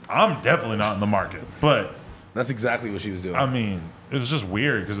 I'm definitely not in the market, but That's exactly what she was doing. I mean, it was just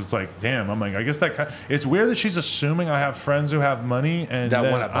weird because it's like, damn. I'm like, I guess it's weird that she's assuming I have friends who have money, and That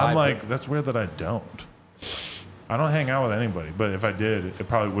then wanna buy I'm like, it. that's weird that I don't. I don't hang out with anybody, but if I did, it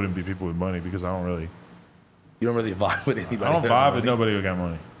probably wouldn't be people with money because I don't really. You don't really vibe with anybody. I don't who has vibe with money. nobody who got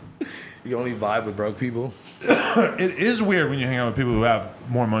money. You only vibe with broke people. It is weird when you hang out with people who have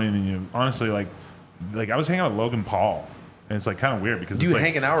more money than you. Honestly, like I was hanging out with Logan Paul, and it's like kind of weird because You it's like,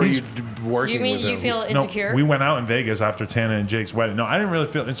 hanging out or he's- you working You mean with you them? feel insecure? No, we went out in Vegas after Tana and Jake's wedding. No, I didn't really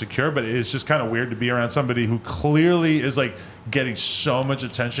feel insecure, but it's just kind of weird to be around somebody who clearly is like getting so much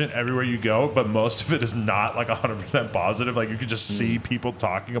attention everywhere you go, but most of it is not like 100% positive. Like, you could just see people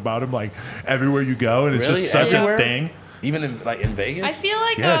talking about him like everywhere you go, and it's Really? just such Everywhere? a thing. Even in Vegas. I feel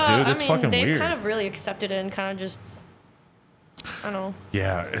like, Yeah, dude, it's I fucking mean, they've weird. kind of really accepted it and kind of just, I don't know.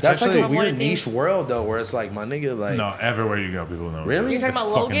 Yeah, it's That's actually like a weird wanted to- niche world though, where it's like my nigga, like no. Everywhere you go, people know. Really? You're talking It's about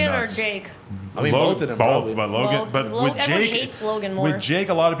fucking Logan or nuts. Jake? I mean, both of them, probably. but Logan, Well, but Logan- with everyone Jake, hates Logan more. With Jake,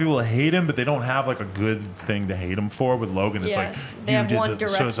 a lot of people hate him, but they don't have like a good thing to hate him for. With Logan, it's Yeah, like they you have did one the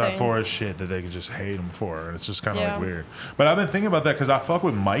direct Suicide thing. Forest shit that they could just hate him for, and it's just kind of Yeah. like weird. But I've been thinking about that because I fuck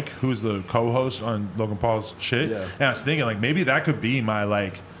with Mike, who's the co-host on Logan Paul's shit, Yeah. and I was thinking like maybe that could be my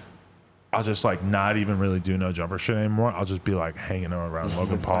like. I'll just like not even really do no jumper shit anymore. I'll just be like hanging around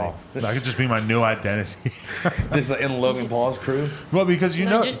Logan Paul. That could just be my new identity. just like in Logan Paul's crew. Well, because you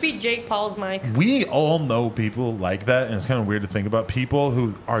No, know, just be Jake Paul's mic. we all know people like that, and it's kind of weird to think about people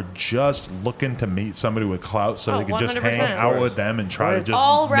who are just looking to meet somebody with clout so Oh, they can just hang 100%. out with them and try to just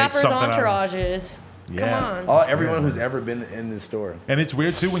All make rappers' something out of it. entourages. Yeah. Come on. Everyone who's ever been in this store. And it's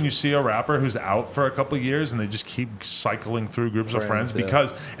weird too when you see a rapper who's out for a couple of years and they just keep cycling through groups of friends Friends, yeah.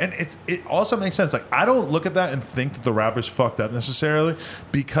 because, and it also makes sense. Like, I don't look at that and think that the rapper's fucked up necessarily,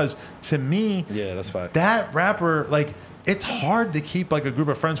 because to me, Yeah, that's fine. that rapper, like, it's hard to keep like a group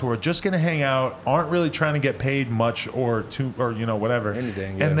of friends who are just gonna hang out, aren't really trying to get paid much or you know, whatever.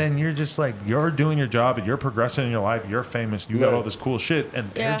 Anything, yeah. And then you're just like, you're doing your job and you're progressing in your life, you're famous, you got Yeah. all this cool shit,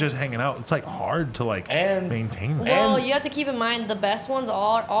 and they're Yeah. just hanging out. It's like hard to like And- maintain that. Well, you have to keep in mind the best ones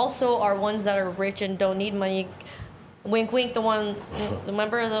are ones that are rich and don't need money. Wink, wink. The one,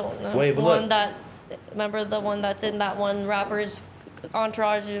 remember the Wait, but one look. that, remember the one that's in that one rapper's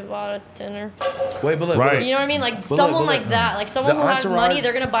entourage who bought us dinner. Wait, but look, Right. look. You know what I mean? Like But someone look, like that, like someone The who has money, entourage-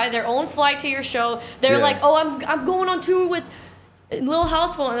 they're gonna buy their own flight to your show. They're Yeah. like, oh, I'm going on tour with Lil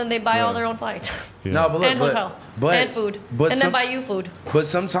Houseful, and then they buy all Yeah. their own flights Yeah. No, but look, and hotel but, and food, but and some- then buy you food. But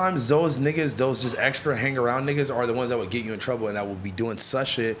sometimes those niggas, those just extra hang around niggas, are the ones that would get you in trouble and that will be doing such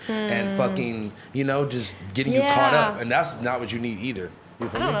shit and fucking, you know, just getting you caught Hmm. Yeah. up. And that's not what you need either. You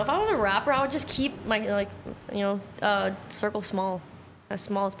feel I don't me? know. If I was a rapper, I would just keep my circle small as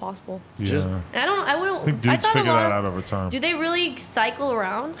possible. Yeah. And I wouldn't. I think dudes thought a figure lot that of- out over time. Do they really cycle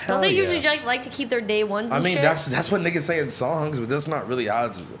around? Hell Don't they yeah. usually like to keep their day ones? I And mean, shit? that's what niggas say in songs, but that's not really how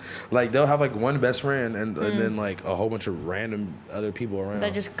it's like. They'll have like one best friend and then like a whole bunch of random other people around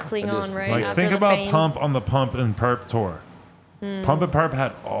that just cling And just- on, right? Like, after think the about fame. Pump on the Pump and Perp tour. Pump and Perp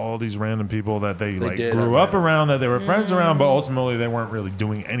had all these random people that they like did, grew I up bet. around, that they were friends around, Mm. but ultimately they weren't really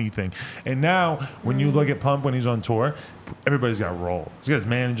doing anything. And now, when you look at Pump when he's on tour, everybody's got a role. He's got his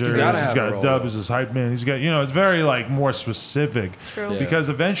manager, You he's gotta have a got role, Dub though. as his hype man, he's got, you know, it's very like more specific. True. Yeah. Because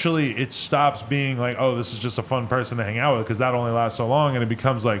eventually it stops being like, oh, this is just a fun person to hang out with, because that only lasts so long, and it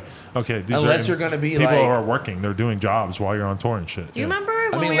becomes like, okay, these Unless are you're gonna be people like- who are working, they're doing jobs while you're on tour and shit. Do you Yeah. remember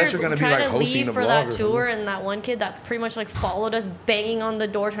when mean, we unless were you're gonna be, trying like, to hosting leave the for vlog that or tour, and that one kid that pretty much like followed us, banging on the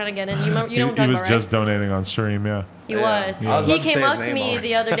door trying to get in? You remember? You know what I'm He talking was about, just right? donating on stream, yeah. He Yeah. was. I was He about to came say his up to name me already.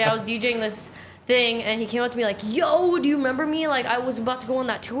 the other day. I was DJing this thing, and he came up to me like, "Yo, do you remember me? Like, I was about to go on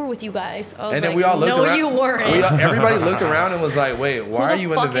that tour with you guys." I was And then like, we all looked "No, around. you weren't." Everybody looked around and was like, "Wait, why Who are the you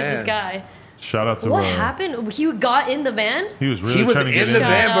in fuck the van?" is this guy? Shout out to What happened? He got in the van. He was really He was trying to get in the in.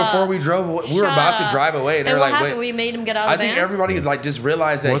 van Shut before up. we drove away. We were Shut about to up. drive away, and they were what like, happened? "Wait." We made him get out I of the think van. everybody like just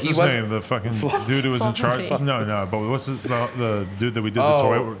realized that What's he his was. name? The fucking dude who was in charge. Fluffy. No, but what's the dude that we did Oh.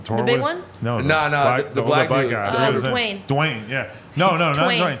 the tour The big with? one? No, No, the black dude. guy. I forget his name. Dwayne. Dwayne, yeah. No, not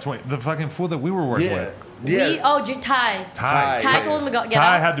Dwayne. Dwayne. The fucking fool that we were working Yeah. with. Ty. Ty. Ty told him to go get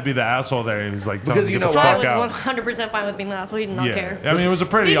Ty out. had to be the asshole there. He was like, Because "Tell him you to get know the Ty fuck was out." 100% fine with being the asshole. He did not care. I mean, it was a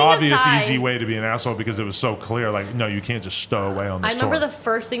pretty Speaking of obvious, Ty- easy way to be an asshole because it was so clear. Like, no, you can't just stow away on this I remember tour. the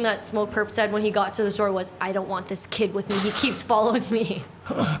first thing that Smoke Perp said when he got to the store was, "I don't want this kid with me. He keeps following me."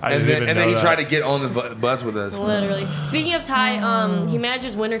 I And didn't even then know he that. tried to get on the bus with us. Literally. Speaking of Ty, he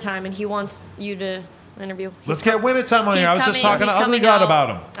manages Wintertime and he wants you to interview. Let's get Wintertime on here. I was just He's talking to coming Ugly out. God about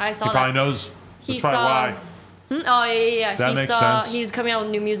him. I saw he probably that. knows. He That's probably saw. why. Oh yeah. That he makes saw. sense. He's coming out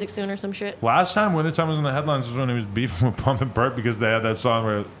with new music soon or some shit. Last time Wintertime was in the headlines was when he was beefing with Pump and Burt because they had that song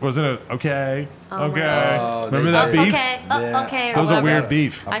where wasn't it okay? Oh my okay. God. Remember that beef? Okay. Yeah. Okay. That was a whatever. weird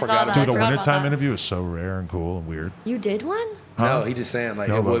beef. I saw forgot that. Dude, I a forgot about Wintertime that. interview is so rare and cool and weird. You did one? No, he just saying like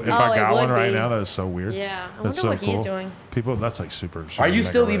No, it but would be. if I Oh, it got would one right be. now, that is so weird. Yeah. I That's wonder so what he's cool. doing. People, that's like super. Are you mega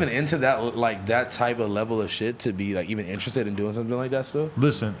still rare. even into that, like that type of level of shit to be like even interested in doing something like that still?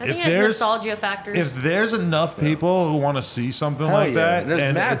 Listen, I think if it's there's nostalgia factors. if there's enough people who want to see something Hell like yeah. that,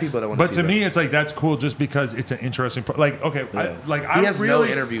 There's mad people that wanna But see to that. me, it's like that's cool just because it's an interesting. Like, okay, Yeah. I He has no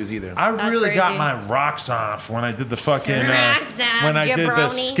really interviews either. I That's really got crazy. my rocks off when I did the fucking Rocks off, when I did the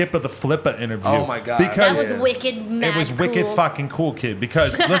jabroni. skip of the flipper interview. Oh my God. Because that was Yeah. wicked. Mad it was wicked cool. fucking cool, kid.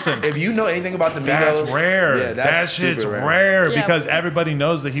 Because listen. If you know anything about the Migos, That's rare. Yeah, that shit's super rare Yeah. because everybody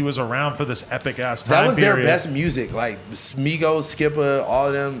knows that he was around for this epic ass time That was their period. best music. Like Migos, Skipper, all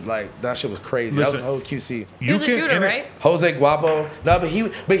of them. Like that shit was crazy. Listen, that was whole QC. He was a shooter, right? Jose Guapo. No, but he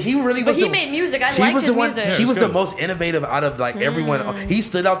really was. But he the- made music. I he liked was his the one. music. Yeah, He it's was the good. most innovative out of like everyone. He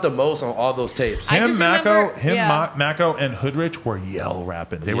stood out the most on all those tapes. I Him, just Mako, remember- yeah. Mako, and Hoodrich were yell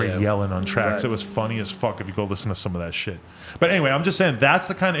rapping. They were Yeah. yelling on tracks. It was funny as fuck if you go listen to some of that shit. But anyway, I'm just saying that's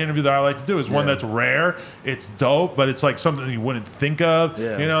the kind of interview that I like to do. Is one Yeah. that's rare, it's dope, but it's like something you wouldn't think of.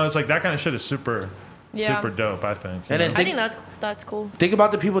 Yeah. You know, it's like that kind of shit is super Yeah. dope. I think. And you then know? I think that's cool. Think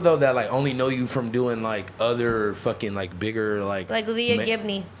about the people though that like only know you from doing like other fucking like bigger like Leah ma-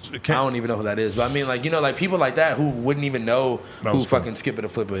 Gibney. I don't even know who that is, but I mean like you know like people like that who wouldn't even know That who was cool. fucking Skipper the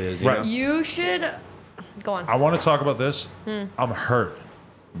Flipper is. You Right. know? You should go on. I want to talk about this. I'm hurt.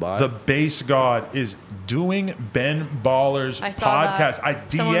 But The Bass God is doing Ben Baller's I saw that.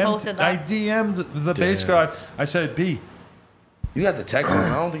 podcast. Someone posted that. I DM'd the Bass Damn. God. I said, B, you got the text on.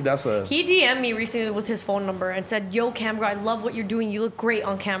 I don't think that's a. He DM'd me recently with his phone number and said, "Yo, Camgro, I love what you're doing. You look great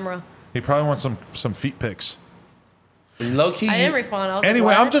on camera." he probably wants some feet pics. Low key. I didn't respond. I was Anyway,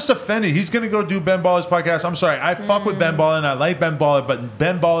 like, I'm what? just offended. He's going to go do Ben Baller's podcast. I'm sorry. I fuck with Ben Baller and I like Ben Baller, but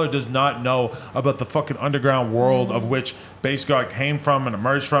Ben Baller does not know about the fucking underground world of which Bass God came from and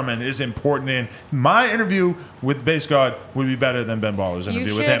emerged from and is important in. My interview with Bass God would be better than Ben Baller's interview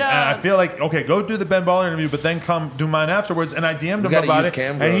with should, him. And I feel like, okay, go do the Ben Baller interview, but then come do mine afterwards. And I DM'd him gotta about use it,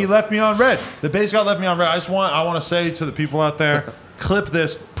 Cam, and bro. he left me on red. The Bass God left me on red. I want to say to the people out there, clip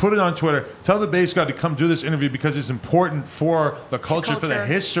this, put it on Twitter, tell the Bass God to come do this interview because it's important for the culture, for the Culture.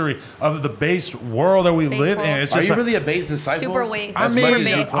 history of the bass world that we Bass live in. world. It's Are just you like- really a bass disciple? Super waste. I As mean, much Super as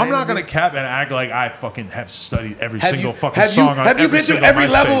you bass. I'm claim not to gonna be? cap and act like I fucking have studied every Have single you, fucking have you, song on have you every been through single every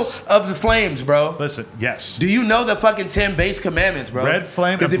level MySpace. of the flames, bro? Listen, yes. Do you know the fucking 10 bass commandments, bro? Red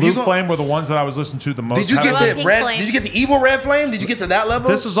Flame 'Cause and if Blue you go- Flame were the ones that I was listening to the most. Did you get What to about Pink red? Flame? Did you get the evil Red Flame? Did you get to that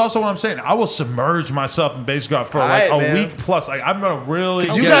level? This is also what I'm saying. I will submerge myself in Bass God for like Alright, a man. week plus. Like I'm gonna really.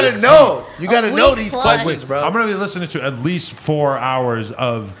 you get gotta it. know. You gotta A know week these plus. questions, bro. I'm gonna be listening to at least 4 hours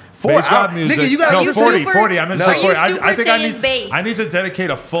of 4 Bass God hours? music. Nigga, you gotta no, listen- 40, Super- 40. I'm gonna No. say Are 40. you I think I Super need. Saiyan bass? I need to dedicate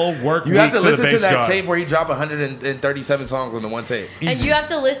a full work You week have to to the listen to Bass that God. tape where he dropped 137 songs on the one tape. And you have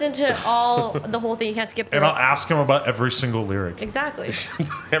to listen to the whole thing. You can't skip through And I'll it. ask him about every single lyric. Exactly.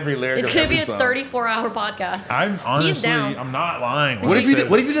 Every lyric. It's of gonna every be a song. 34-hour podcast. I'm He's honestly, down. I'm not lying. What if you did?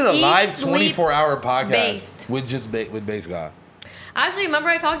 What if you did a Eat, live sleep, 24-hour podcast based. with just with Bass God? Actually, remember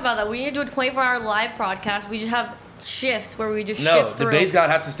I talked about that. We need to do a 24-hour live podcast. We just have shifts where we just No, shift the through. Bass God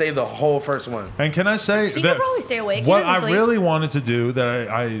has to stay the whole first one. And can I say He that can probably stay awake. He what doesn't I sleep. really wanted to do that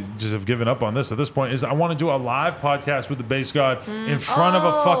I just have given up on this at this point is I want to do a live podcast with the Bass God in front of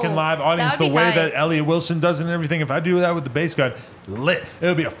a Oh, fucking live audience that the would be way tight. that Elliot Wilson does it and everything. If I do that with the Bass God, lit.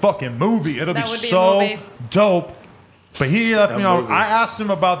 It'll be a fucking movie. It'll That be would be a so movie. dope. But he left me on. movie. I asked him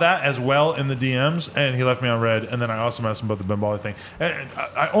about that as well in the DMs, and he left me on red. And then I also asked him about the Ben Baller thing. And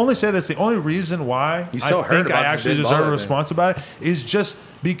I only say this: the only reason why You so I heard think about I the actually Ben deserve Baller a thing. response about it is just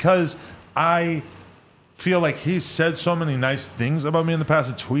because I feel like he's said so many nice things about me in the past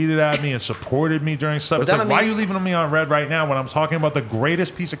and tweeted at me and supported me during stuff. But It's that like, don't why are mean- you leaving me on red right now when I'm talking about the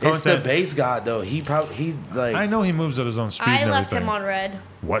greatest piece of It's the content? Bass God though. He like. I know he moves at his own speed I and left everything. him on red.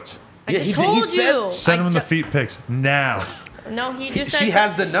 What? I Yeah, just he did. He told said- you. Send I him the ju- feet pics now. No, he just said She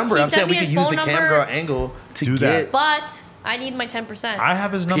has the number. he I'm sent saying we me could his use the phone Cam number, Girl angle to Do get. that. But I need my 10%. I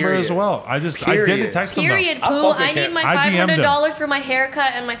have his number Period. as well. I didn't Period. text him. Period, I Pooh. fuck with I need Cam. my I DM'd him. $500 for my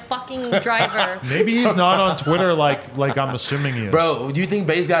haircut and my fucking driver. Maybe he's not on Twitter like I'm assuming he is. Bro, do you think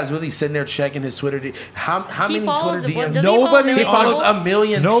Base God is really sitting there checking his Twitter? How He many follows Twitter it. DMs? Does he follow Nobody a He million follows people? a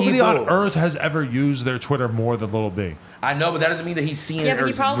million Nobody people. on earth has ever used their Twitter more than Lil B. I know, but that doesn't mean that he's seeing Yeah, it but or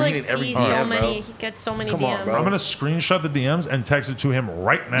he probably reading every sees DM, so many. bro. He gets so many Come on, DMs. bro. I'm gonna screenshot the DMs and text it to him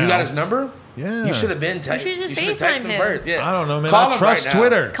right now. You got his number? Yeah. You should have been texting. You should just have FaceTime texted him. first. Yeah. I don't know, man. Call I him trust right now.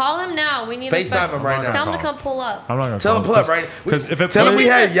 Twitter. Call him now. We need a FaceTime special. him right now. Tell him to Call. come pull up. I'm not gonna Tell him pull up because- right. Because if it Tell him plays, we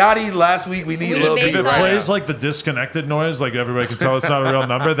had Yachty last week. We need We a little need if bit it Base God. plays like the disconnected noise, like everybody can tell it's not a real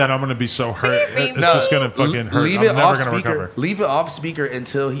number, then I'm gonna be so hurt. It's No, just gonna fucking hurt. Leave I'm it never off gonna speaker. recover. Leave it off speaker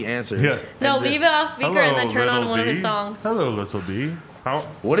until he answers. Yeah. No, And then- leave it off speaker and then turn on little one of his B. songs. Hello, little B. How?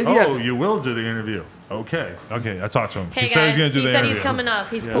 What if he oh, has- you will do the interview. Okay. Okay, I talked to him. Hey he guys, said he's gonna do he the said interview. he's coming up.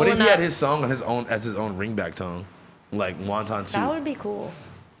 He's Yeah. What if pulling he up. had his song on his own as his own ringback tone, like Wonton Soup? That would be cool.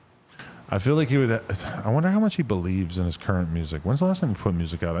 I feel like he would. I wonder how much he believes in his current music. When's the last time he put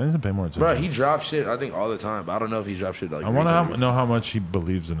music out? I need to pay more attention. Bro, he drops shit. I think all the time. But I don't know if he drops shit like. I want to recently. know how much he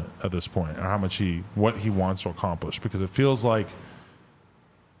believes in it at this point, or how much what he wants to accomplish. Because it feels like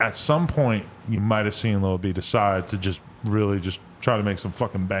at some point you might have seen Lil B decide to just really just try to make some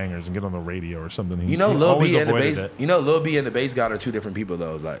fucking bangers and get on the radio or something. He, You know, he Lil always B and the avoided bass. it. You know, Lil B and the bass god are two different people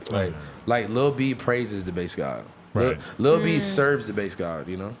though. Like Lil B praises the bass god. Right. Lil B serves the bass god.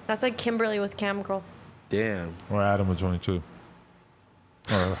 You know. That's like Kimberly with Cam Girl. Damn. Or Adam with 22.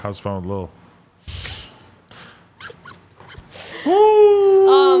 Or House Phone Lil.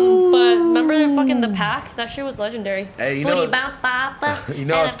 But remember the pack? That shit was legendary. Hey, you Booty know- bounce, papa. You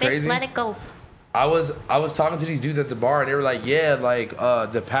know and what's a bitch crazy? Let it go. I was talking to these dudes at the bar and they were like, yeah, like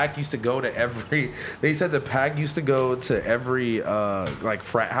the pack used to go to every. They said the pack used to go to every like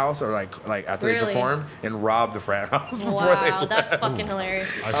frat house or like after they Really? performed and rob the frat house before they Wow, left. that's fucking hilarious.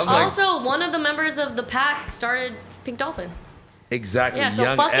 I was Also, one of the members of the pack started Pink Dolphin. Exactly. Yeah, so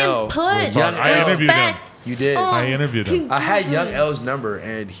Young fucking L. put Young I interviewed him. respect. You did. I interviewed him. I had Young L's number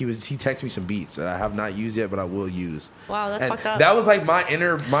and he texted me some beats that I have not used yet, but I will use. Wow, that's And fucked up. That was like my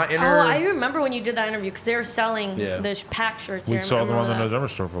inner. Oh, I remember when you did that interview because they were selling Yeah. the pack shirts. We here. I saw them on remember the that. November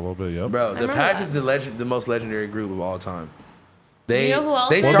store for a little bit, yep. Bro, the remember pack that. is the most legendary group of all time. They You know who else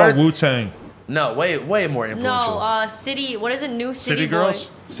they is? What started about Wu-Tang? no way more influential. No, City. What is it? New City, City Girls?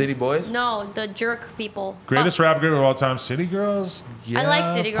 Boy. City Boys. No, the jerk people. Greatest Fuck. rap group of all time, City Girls? Yeah, I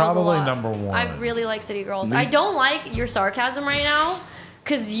like City Girls probably a lot. number one. I really like City Girls. I don't like your sarcasm right now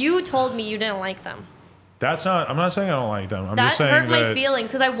because you told me you didn't like them. I'm not saying I don't like them. I'm That just saying hurt my that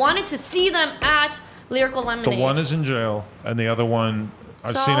feelings because I wanted to see them at Lyrical the Lemonade. one is in jail and the other one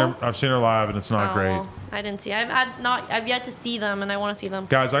I've So? seen her live and it's not Oh, great. well, I didn't see. I've yet to see them, and I want to see them.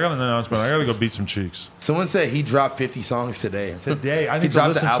 Guys, I got an announcement. I got to go beat some cheeks. Someone said he dropped 50 songs today. Today, I He need to dropped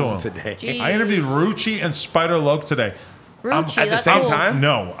listen the to album him. today. Jeez. I interviewed Rucci and Spider Loc today. Rucci, at the that's same cool. time?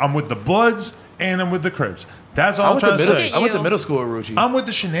 No, I'm with the Bloods and I'm with the Crips. That's all I I'm went trying to to middle. say. Look at I went to you. middle school with Rucci. I'm with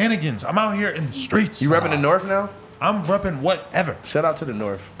the shenanigans. I'm out here in the streets. You repping the North now? I'm repping whatever. Shout out to the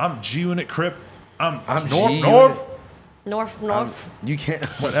North. I'm G Unit Crip. I'm I'm North G-Unit. North. North. You can't.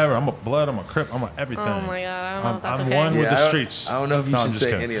 Whatever. I'm a Blood. I'm a Crip. I'm a everything. Oh my God, I don't know if that's I'm okay. one with Yeah, the I don't- streets. I don't know if you I'm should just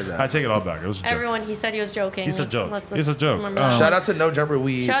say kidding. any of that. I take it all back. It was a joke. Everyone, he said he was joking. It's a joke. Let's It's a joke. remember that. Shout out to No Jumper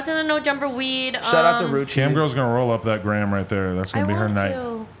Weed. Shout out to the No Jumper Weed. Shout out to Rucci. Cam Girl's gonna roll up that gram right there. That's I gonna be her want night.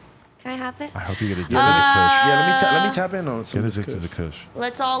 to. Can I have it? I hope you get addicted Yeah, let me tap in on to some the of Kush. this Get addicted to kush. the Kush.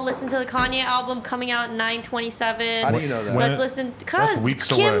 Let's all listen to the Kanye album coming out 9/27. How do you know that? When Let's it- listen that's because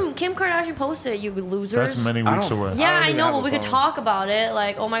weeks away. Kim Kardashian posted it. You losers. That's many I weeks don't- away. Yeah, don't I even know, have but a we could phone. talk about it.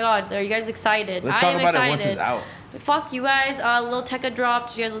 Like, oh my God, are you guys excited? Let's I talk am about excited. it once it's out. Fuck you guys. Lil Tecca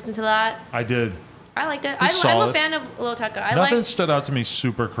dropped. Did you guys listen to that? I did. I liked it. He's I'm a solid. fan of Lil Tecca. I Nothing like. stood out to me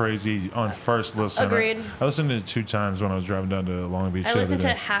super crazy on first listen. Agreed. I listened to it 2 times when I was driving down to Long Beach I the other listened to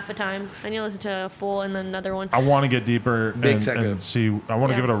day. it half a time. I need to listen to a full and then another one. I want to get deeper Big and second. see. I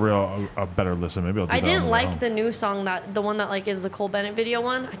want to Yeah. give it a better listen. Maybe I'll do I that on didn't my like own. the new song the one that like is the Cole Bennett video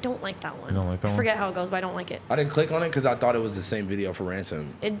one. I don't like that one. You don't like that I one? forget how it goes, but I don't like it. I didn't click on it because I thought it was the same video for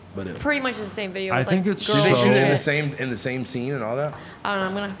Ransom. It But pretty much is the same video. I with, think like, it's girls Did they so- shoot it and in shit. the same scene and all that? I don't know.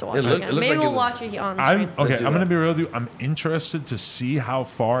 I'm gonna have to watch It it, looked- again. it looked Maybe like it we'll was- watch it on the I'm stream. okay. do I'm gonna that. be real with you. I'm interested to see how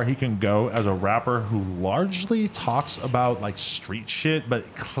far he can go as a rapper who largely talks about like street shit, but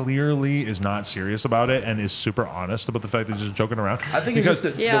clearly is not serious about it and is super honest about the fact that he's just joking around. I think Because- it's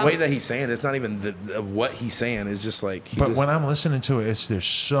just the Yeah. way that he's saying it. It's not even of what he's saying. It's just like. He But just, when I'm listening to it, there's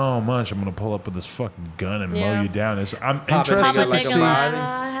so much. I'm gonna pull up with this fucking gun and Yeah. mow you down. I'm Pop a interested nigga to like see. a Miley.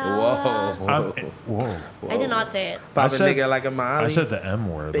 Whoa. Whoa! I did not say it. Pop I a said- nigga like a Miley. I said the M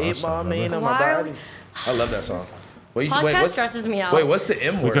word. Big last time, mom remember? ain't on my Why are body. I love that song. Wait, Podcast stresses me out. Wait, what's the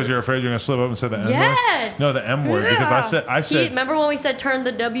M word? Because you're afraid you're gonna slip up and say the N word. Yes. No, the M word. Because I said. Remember when we said turn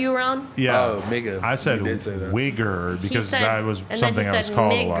the W around? Yeah. Oh, nigga. I said You did say that. wigger because He said- that was and something then I he was said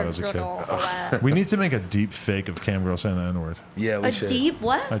called a lot as a kid. migger. We need to make a deep fake of Cam Girl saying the N word. Yeah, we A should. deep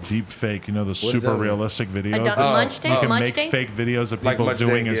what? A deep fake, you know, those does super that mean? realistic videos. A that munch you dink? can Munch make dink? fake videos of Like people munch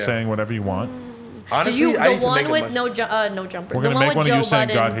doing dink, and yeah. saying whatever you want. Honestly, I The used to one make with a no jumper. We're The gonna one make with one of Joe you saying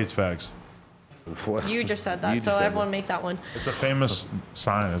Budden. God hates fags. What? You just said You that, just so said everyone that. make that one. It's a famous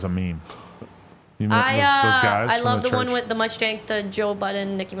sign as a meme. You know those guys I from love the one church? with the much dank, the Joe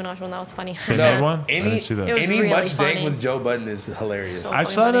Budden, Nicki Minaj one. That was funny. They No, made one? I any- didn't see that. It was Any really much funny. dank with Joe Budden is hilarious. So I funny,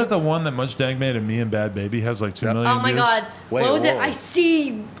 saw funny. that the one that Much Dank made of Me and Bad Baby has like 2 million Oh my views. god. Wait, what was it? whoa. I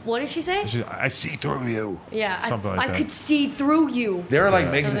see. What did she say? I see through you. Yeah, Something I like that. could see through you. They were like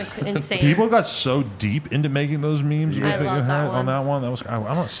Yeah. making. That was insane. People got so deep into making those memes I with love that her one. on that one. That was I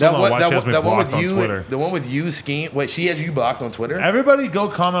don't still That don't know one, why she has me that one blocked with on you, Twitter. the one with you scheme. Wait, she has you blocked on Twitter? Everybody go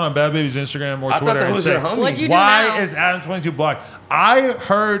comment on Bad Baby's Instagram or I thought Twitter that and was say, your homie. What'd you do why now? is Adam22 blocked? I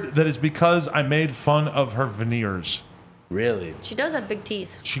heard that it's because I made fun of her veneers. Really? She does have big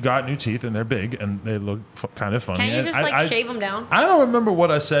teeth. She got new teeth and they're big and they look kind of funny. Can't you And just I shave them down? I don't remember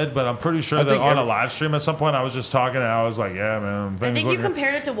what I said, but I'm pretty sure that think on a every- live stream at some point I was just talking and I was like, yeah, man. I things think you look-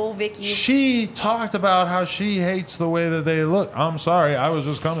 compared it to Wool Vicky. She talked about how she hates the way that they look. I'm sorry, I was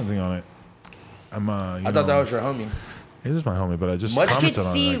just commenting on it. I thought that was your homie. It is my homie, but I just Much- I commented could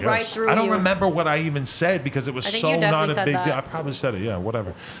on see it. I guess. right through I don't you. remember what I even said because it was I think so you definitely not a said big that. deal. I probably said it, yeah,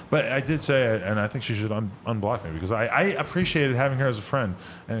 whatever. But I did say it, and I think she should unblock me because I appreciated having her as a friend,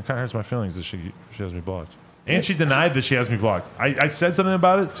 and it kind of hurts my feelings that she has me blocked. And she denied that she has me blocked. I said something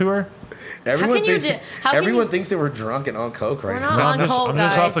about it to her. Everyone can you thinks, do- how can everyone you- thinks they were drunk and on coke right We're now. not on coke, I'm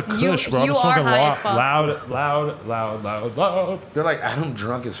just off the guys. You- kush, bro. you I'm are smoking high as fuck. loud. They're like, I'm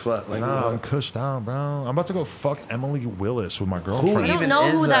drunk as fuck. Like, Nah, I'm what? cushed out, bro. I'm about to go fuck Emily Willis with my Who I girlfriend. don't even know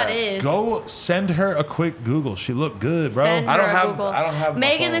is who that that? is. Go send her a quick Google. She looked good, bro. Send I don't her a have- Google. I don't have my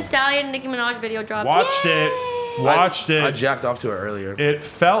Megan phone. Thee Stallion, Nicki Minaj video dropped. Watched Yay! it. Watched I it. jacked off to her earlier. It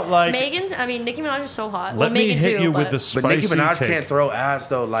felt like. Nicki Minaj is so hot. Let well, me Megan hit too, you but with the But Nicki spicy Minaj take. can't throw ass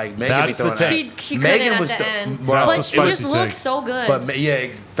though. Like Megan That's be the throwing take. ass. she couldn't Megan at was the th- end. well, But That's she the just spicy looked take. so good. But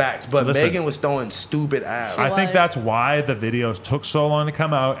facts. But Listen. Megan was throwing stupid ass. She I think was. that's why the videos took so long to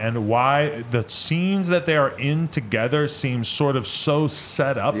come out and why the scenes that they are in together seem sort of so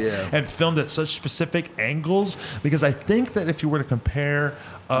set up Yeah. and filmed at such specific angles. Because I think that if you were to compare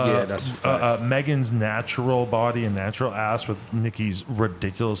Yeah, that's facts. Megan's natural body and natural ass with Nicki's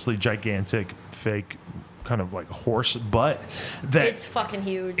ridiculously gigantic fake kind of like horse butt, that it's fucking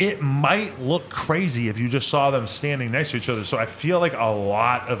huge. it might look crazy if you just saw them standing next to each other. So I feel like a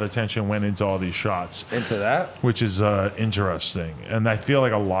lot of attention went into all these shots, Into that. which is interesting. And I feel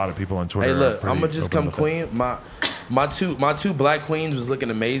like a lot of people on Twitter. Hey, look, are I'm pretty gonna just open come with queen. My two black queens was looking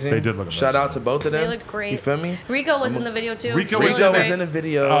amazing. They did look Shout amazing. out to both of them. They looked great. You feel me? Rico was in the video too. Rico She was looked Rico was great. in the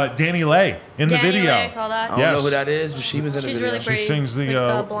video. Danny Lay in the Danny video. Lay, I saw that. I don't yes. know who that is, but she was in the She's video. really She pretty. sings the, With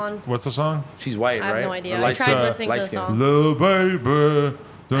the blonde. what's the song? She's white, I have right? no idea. Or I light- tried listening to light the skin. song. Little baby.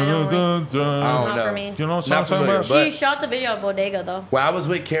 Dun, I don't dun, dun, dun. I don't Not for know. me. You know what Not song I'm talking familiar, about? She shot the video at Bodega though. When I was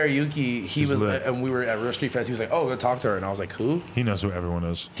with karaoke, he She's was, lit. and we were at Real Street Fest. He was like, "Oh, go talk to her," and I was like, "Who?" He knows who everyone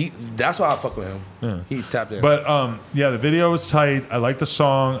is. That's why I fuck with him. Yeah. He's tapped in. But yeah, the video was tight. I like the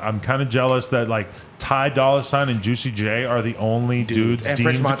song. I'm kind of jealous that like Ty Dolla $ign and Juicy J are the only dudes and deemed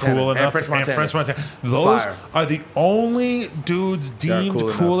French Montana. cool And enough. French Montana. Those Fire. are the only dudes They're deemed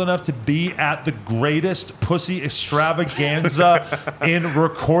cool cool enough to be at the greatest pussy extravaganza in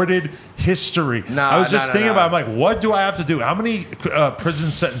recorded history. I was just thinking about, I'm like, what do I have to do? How many prison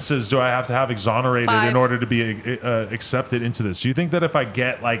sentences do I have to have exonerated 5. in order to be accepted into this? Do you think that if I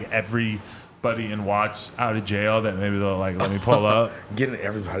get like everybody in Watts out of jail, that maybe they'll like let me pull up? Getting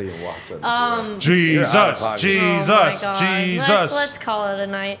everybody in Watson. Jesus, out of pocket. Jesus, Oh my God. Jesus. Let's call it a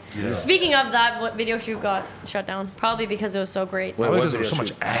night. Speaking of that, what video shoot got shut down? Probably because it was so great. Wait, Probably what because there was so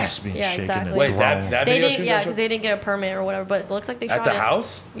video much ass being Yeah, shaken exactly. and Wait, thrown. that They video didn't, shoot yeah, got because shot? they didn't get a permit or whatever. But it looks like they At shot the it.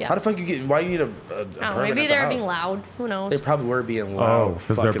 house? Yeah. How the fuck you get? Why you need a I don't know, permit maybe at they the were being house? loud. Who knows? They probably were being loud.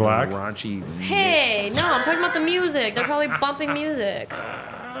 'cause they're fucking black? Raunchy. Hey, no, I'm talking about the music. They're probably bumping music.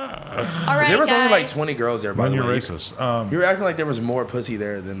 All right, There was guys. only like 20 girls there. By When the you're way, racist. You were acting like there was more pussy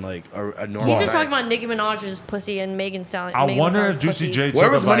there than like a normal. He's just night. talking about Nicki Minaj's pussy and Megan Stallion. I Megan Thee wonder if Stallion's Juicy pussies. J Where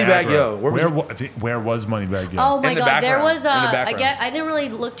took was a Moneybagg Viagra. Yo? Where was Moneybagg Yo? Oh my In the God, there background. was In the I background. didn't really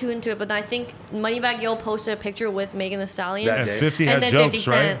look too into it, but I think Moneybagg Yo posted a picture with Megan Thee Stallion. That And day. 50 And had then jokes, 50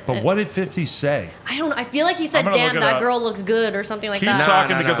 right? Cent. But what did 50 say? I don't know. I feel like he said, I'm gonna "Damn, look it that up. girl looks good" or something like Keep that.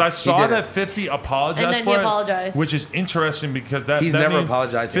 talking no, because no. I He saw didn't. that 50 apologized And then for he it, apologized. which is interesting because that He's that never means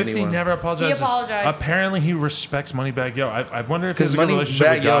apologized to 50 he one. never apologized? He apologized. Apparently, he respects Moneybagg Yo. I wonder if he's Because a good relationship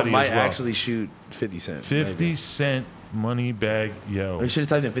Moneybagg with Yo Gotti might as well. actually shoot 50 Cent. 50 maybe. Cent Moneybagg Yo. We should have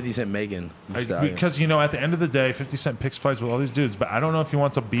typed in 50 Cent Megan. Thee Stallion. Because, you know, at the end of the day, 50 Cent picks fights with all these dudes, but I don't know if he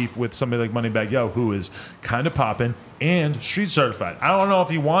wants a beef with somebody like Moneybagg Yo, who is kind of popping and street certified. I don't know if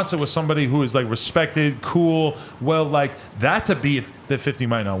he wants it with somebody who is, like, respected, cool, well, like, that's a beef that 50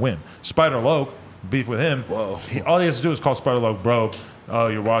 might not win. Spider Loke, beef with him. Whoa. All he has to do is call Spider Loke, bro, oh,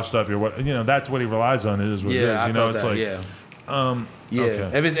 you're washed up, you're what, you know, that's what he relies on. It is what it is. I You know, felt it's that, like, yeah. Yeah,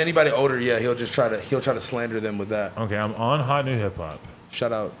 okay. if it's anybody older, yeah, he'll try to slander them with that. Okay, I'm on Hot New Hip Hop.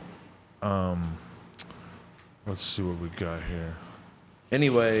 Shout out. Let's see what we got here.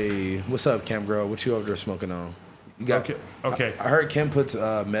 Anyway, what's up, Cam Girl? What you over there smoking on? You got Okay. I heard Kim puts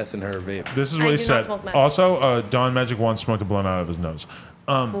meth in her vape. This is I what he do not said. smoke meth. Also, Don Magic once smoked a blunt out of his nose.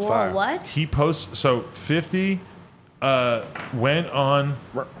 Whoa, Fire. what? He posts, so 50 went on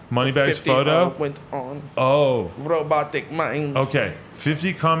Moneybagg's 50 photo. went on Oh, robotic minds. okay.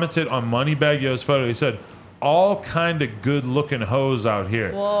 50 commented on Moneybagg Yo's photo. He said, all kind of good looking hoes out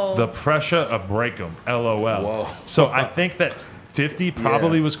here. Whoa. The pressure of break 'em. LOL. Whoa. So I think that 50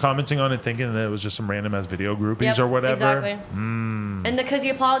 probably Yeah. was commenting on it thinking that it was just some random ass video groupies Yep, or whatever. Exactly. And because he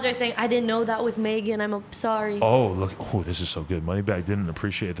apologized, saying, "I didn't know that was Megan. I'm sorry." Oh, look. Oh, this is so good. Moneybagg didn't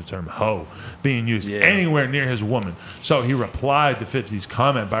appreciate the term hoe being used Yeah. anywhere near his woman. So he replied to 50's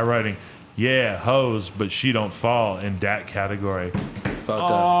comment by writing, yeah, hoes, but she don't fall in that category. Fucked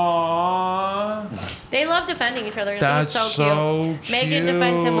up. Aww. They love defending each other. That's It's so so Megan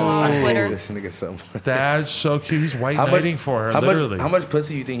defends him a lot on cute. Twitter. This nigga so much. That's so cute. He's white How knighting much- for her, how literally. Much, how much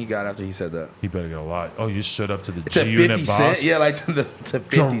pussy you think he got after he said that? He better get a lot. Oh, you stood up to the To G-Unit 50 boss? Cent? Yeah, like to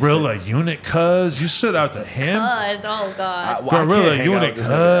 50 Gorilla Cent. Unit, cuz. You stood out to him? Cuz, oh god. Well, I Gorilla can't hang out Unit, with this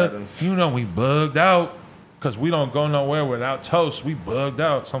nigga, cuz. Adam. You know we bugged out. Because we don't go nowhere without toast. We bugged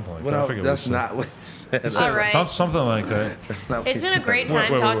out. Something like that. I Well, forget that's what he said. not what he said. All right. Something like that. That's not what It's he been a said. great Wait,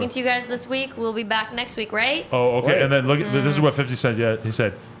 time wait, talking wait. to you guys this week. We'll be back next week, right? Oh, okay. Wait. And then look at this is what 50 said. Yeah, he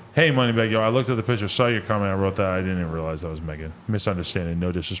said, hey, Moneybagg Yo, I looked at the picture, saw your comment, I wrote that. I didn't even realize that was Megan. Misunderstanding,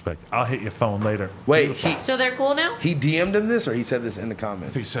 no disrespect. I'll hit your phone later. Wait, So they're cool now? he DM'd him this or he said this in the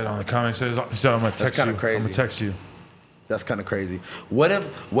comments? He said on the comment, he said, I'm going to text you. kinda crazy. I'm going to text you. That's kind of crazy. What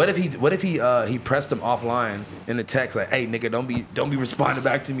if he pressed him offline in the text like, "Hey nigga, don't be responding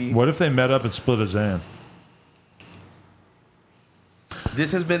back to me." What if they met up and split a Zan?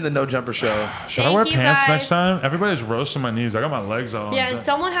 This has been the No Jumper Show. Should I Thank wear you, pants guys. next time? Everybody's roasting my knees. I got my legs out. Yeah, and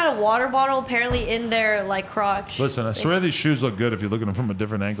someone had a water bottle apparently in their like crotch. Listen, I swear these shoes look good if you look at them from a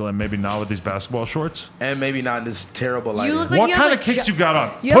different angle and maybe not with these basketball shorts. And maybe not in this terrible lighting. look like What you kind have of a kicks gi- you got on?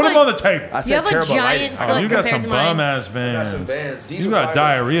 you Put have them a- on the table. I You said have a terrible giant lighting. foot Oh, you got compared some to mine. bum ass I Vans. got some Vans. These You are got fire.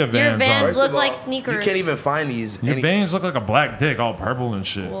 diarrhea Your Vans Vans on. First look of all, like sneakers. You can't even find these. Your any- veins look like a black dick, all purple and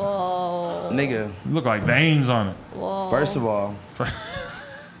shit. Whoa. Nigga, You look like veins on it. Whoa. first of all,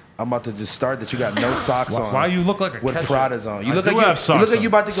 I'm about to just start that you got no socks on. Why you look like a with catcher? Pradas on? You I look do like have you socks look like on. you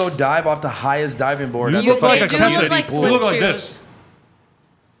about to go dive off the highest diving board. You at look the like they a do catcher. look like You look like swim this.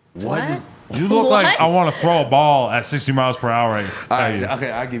 shoes. What? What? You look like What? I want to throw a ball at 60 miles per hour. All right, okay,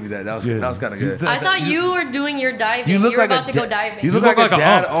 I'll give you that. That was kind of good. I thought you were doing your diving. You look were like about a to go da- diving. You look You like, look like a a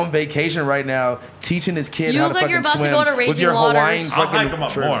dad hump. on vacation right now, teaching his kid You how look to like you're fucking about to swim go to with Raging your Hawaiian Waters. I'll fucking hype them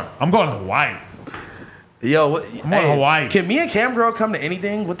up shirt. more. I'm going to Hawaii. Yo, what, I'm going to Hawaii. Can me and Cam Girl come to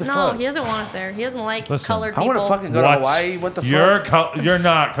anything? What the no, fuck? he doesn't want us there. He doesn't like Listen, colored I people. want to fucking go to Hawaii. What the fuck? You're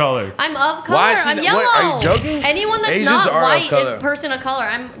not colored. I'm of color. Why is she I'm not- yellow. what, are you joking? Anyone that's Asians not are of white color. is person of color.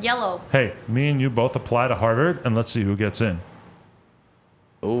 I'm yellow. Hey, me and you both apply to Harvard, and let's see who gets in.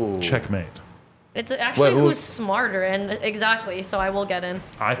 Ooh. Checkmate. It's actually Wait, who- who's smarter, and exactly. So I will get in.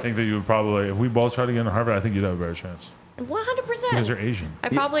 I think that you would probably, if we both try to get into Harvard, I think you'd have a better chance. 100%. Because you're Asian. I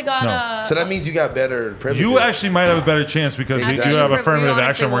probably got No. So that means you got better privileges. You actually might have a better chance because Exactly. you have You affirmative honestly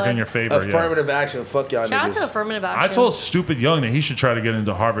action working would. in your favor. Yeah. affirmative action. Fuck y'all shout out niggas. to affirmative I action. told Stupid Young that he should try to get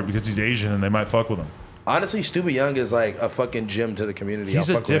into Harvard because he's Asian and they might fuck with him. Honestly, Stupid Young is like a fucking gem to the community. He's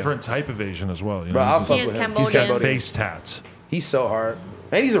I'll a fuck with him. different type of Asian as well. You Bro, know, I'll he's fuck He is with him. Cambodian. He's a Cambodian. face tats. He's so hard,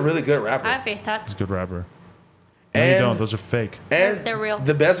 and he's a really good rapper. I have face tats. He's a good rapper. No, you And- don't. Those are fake. And They're real.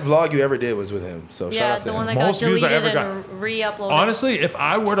 The best vlog you ever did was with him. So shout Yeah, out to the one him. that Most got views I deleted ever and re-uploaded. Honestly, if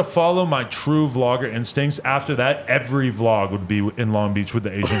I were to follow my true vlogger instincts, after that, every vlog would be in Long Beach with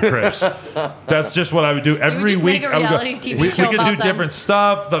the Asian Crips. That's just what I would do every just week. make a I would go, reality TV we show could about do them. different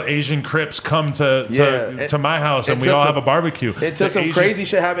stuff. The Asian Crips come to my house and we Until all some- have a barbecue. Until The some Asian- crazy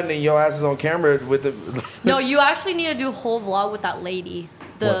shit happened and your ass is on camera with the. No, you actually need to do a whole vlog with that lady.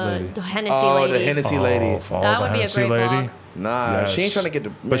 What lady? The Hennessy Oh, lady. the Hennessy lady. follow That the would be a Hennessy great lady. vlog. Nah, she ain't trying to get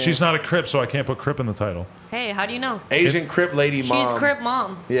the. But she's not a Crip, so I can't put Crip in the title. Hey, how do you know? Asian Crip lady mom. She's Crip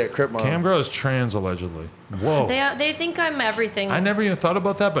mom. Yeah, Crip mom. Cam Girl is trans, allegedly. Whoa. They think I'm everything. I never even thought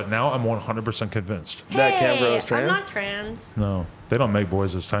about that, but now I'm 100% convinced. That Cam Girl is trans? I'm not trans. No, they don't make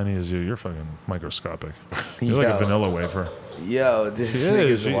boys as tiny as you. You're fucking microscopic. You're like a vanilla wafer. Yo, this She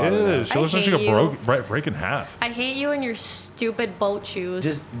is. She is. She looks like she hate could break in half. I hate you and your stupid boat shoes.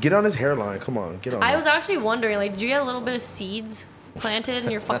 Just get on his hairline. Come on, get on. I it. was actually wondering, like, did you get a little bit of seeds planted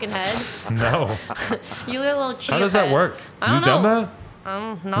in your fucking head? No. You get a little chia How does that pet. work? I don't You done know. that?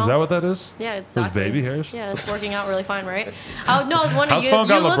 No. Is that what that is? Yeah, it's Those baby hairs? Yeah, it's working out really fine, right? I was wondering. House You phone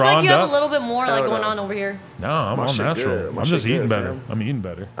got look like LeBron'd you have up. a little bit more like Hell going no. on over here. No, I'm My all shit natural. good. My I'm just shit eating good, better. fam. I'm eating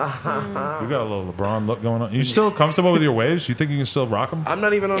better. You got a little LeBron look going on. You still comfortable with your waves? You think you can still rock them? I'm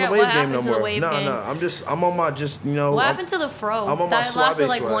not even on Yeah, the what wave game happened no to the more. wave No, game? no. I'm on my just What happened to the fro? I'm on my That lasted suave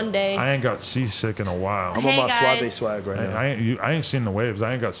like swag. one day. I ain't got seasick in a while. I'm Hey, on my suave guys. swag right now. I ain't seen the waves.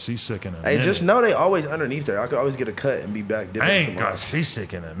 I ain't got seasick in a Hey, minute. just know they always underneath there. I could always get a cut and be back dipping I ain't tomorrow. got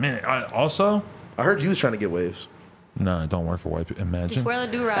seasick in a minute. Also, I heard you was trying to get waves. no, it don't work for white people. Just Imagine. wear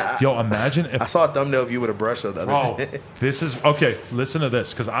the do-rag. Yo, imagine if I saw a thumbnail of you with a brush the other Oh, day. this is okay. Listen to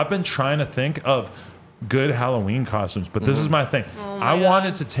this, because I've been trying to think of good Halloween costumes, but this is my thing. I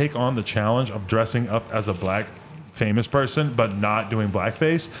wanted to take on the challenge of dressing up as a black famous person, but not doing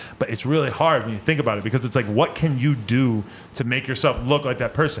blackface. But it's really hard when you think about it, because it's like, what can you do to make yourself look like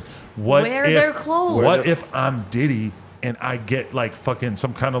that person? What Wear if, their clothes. What if I'm Diddy? And I get like fucking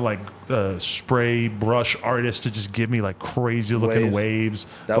some kind of like spray brush artist to just give me like crazy looking waves.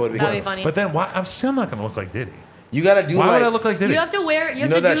 That would be That'd good. be funny. But then why? I'm still not gonna look like Diddy. You gotta do Why like would I look like Diddy? You have to wear. You have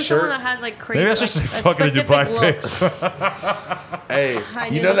know to that do shirt? someone that has like crazy. Maybe I should like, say a fucking do specific look. blackface. hey, I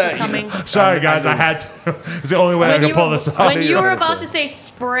you knew know this was that coming. Sorry, guys, I had to. It's the only way I When can you, pull this off. when you were Yeah. about to say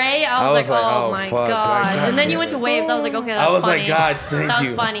spray, I was like, oh my fuck, god. like, And then you God went to damn waves. I was like, okay, I that's was funny. like, God, thank that you.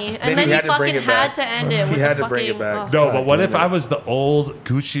 was funny. Then And then he you had to bring fucking it back. had to end it. He with had the to bring it fucking- back. oh. No, but what if damn I it. was the old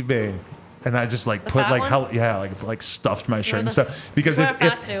Gucci Mane? And I just like The put fat like one? hell yeah like stuffed my shirt and the- stuff, because just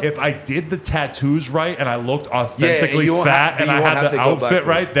wear a fat too. if I did the tattoos right and I looked authentically you won't fat have- and you I won't had have the to go outfit blackface.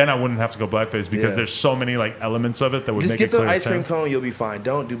 right, then I wouldn't have to go blackface, because Yeah. there's so many like elements of it that would Just make get it the clear. ice to cream him. cone, you'll be fine.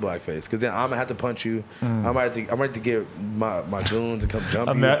 Don't do blackface, because then I'm gonna have to punch you. I'm gonna have to get my goons to come jump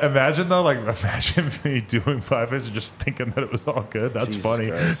you. Imagine though, like imagine me doing blackface and just thinking that it was all good. That's Jesus funny.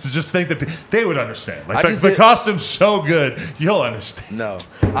 Christ. To just think that they would understand. I Like just the did- costume's so good, you'll understand. No,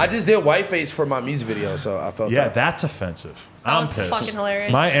 I just did whiteface for my music video, so I felt Yeah, that. that's offensive. That I'm was pissed. fucking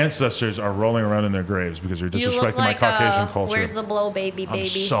hilarious. My ancestors are rolling around in their graves because you're You disrespecting look like my Caucasian culture. Where's the blow, baby, I'm baby?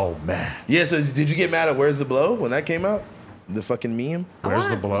 so mad. Yeah. So did you get mad at Where's the Blow when that came out? The fucking meme. Where's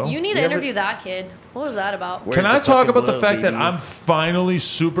the blow? You need to You ever- interview that kid. What was that about? Where's Can I the talk fucking about the blow, fact that baby? I'm finally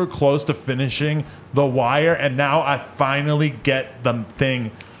super close to finishing The Wire, and now I finally get the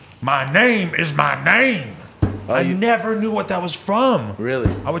thing, my name is my name. I you- never knew what that was from. Really?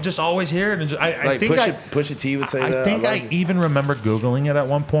 I would just always hear it, and just, I Like think Pusha T would say I that. think like I it. even remember Googling it at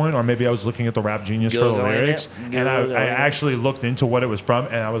one point, or maybe I was looking at the Rap Genius for the Googling lyrics, it? and Googling I it? actually looked into what it was from,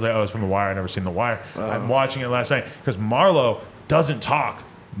 and I was like, oh, it's from The Wire. I've never seen The Wire. I'm watching it last night, because Marlo doesn't talk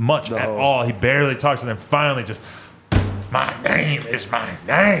much at No. all. He barely talks, and then finally just, my name is my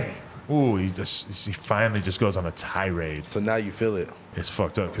name. Ooh, he finally just goes on a tirade. So now you feel it. It's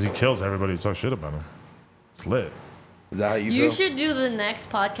fucked up, because he kills everybody who talks shit about him. It's lit. Is that how you You feel? should do the next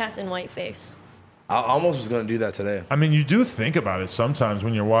podcast in whiteface. I almost was gonna do that today I mean, you do think about it sometimes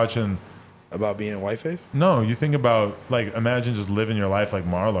when you're watching. about being in whiteface. No, you think about, like, imagine just living your life like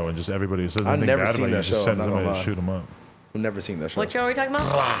Marlo, and just everybody who says I've anything never bad seen about you that just show, send I'm not somebody gonna to lie. shoot them up. I've never seen that show. What show are we talking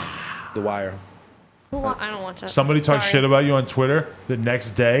about? The Wire. I don't watch that. Somebody talks Sorry. shit about you on Twitter, the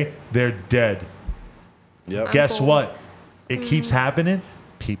next day they're dead. Yep. Guess cool. what? It keeps happening.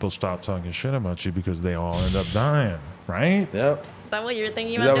 People stop talking shit about you because they all end up dying, right? Yep. Is that what you're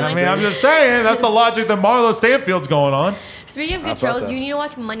thinking Is about that what doing? I mean, I'm just saying that's the logic that Marlo Stanfield's going on. Speaking of I good felt shows, that. you need to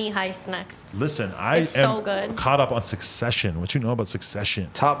watch Money Heist next. Listen, I It's am so good. caught up on Succession. What you know about Succession?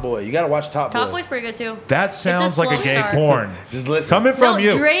 Top Boy. You gotta watch Top Boy. Top Boy's pretty good too. That sounds like a slow gay start. porn. Just listen. Coming from No,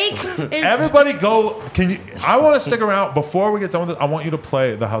 you. Drake is. Everybody go. Can you? I want to stick around before we get done with it. I want you to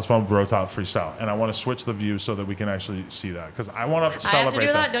play the House Phone Bro Top freestyle, and I want to switch the view so that we can actually see that, because I want to I have to celebrate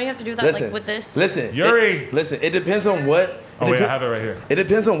do that. that. Don't you have to do that Listen. like with this? Listen. Yuri. Listen. It depends on what Oh, wait, I have it right here. It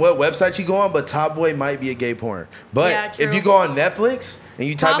depends on what website you go on, but Top Boy might be a gay porn. But Yeah, true. if you go on Netflix and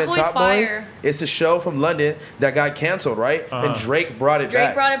you type Top in Boy's Top Boy, fire. it's a show from London that got canceled, right? And Drake brought it Drake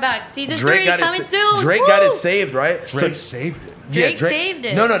back. brought it back. Season Drake 3 got coming it, soon. Drake Woo! got it saved, right? Drake saved it. Drake saved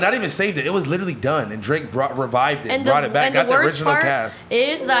it. No, not even saved it. It was literally done, and Drake revived it, And brought it back, and got the worst original part cast.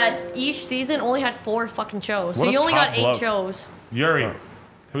 is that each season only had 4 fucking shows. So What a you only top got 8 bloke. shows. Yuri,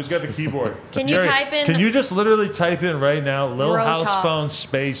 who's got the keyboard? Can you Yuri, type in- Can you just literally type in right now, Lil Bro House top. Phone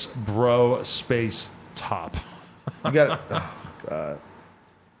space bro space top. You got it.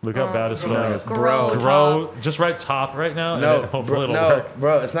 Look how bad it's spelling is. Grow Grow. top. Just write top right now, and No, then hopefully it'll no, work.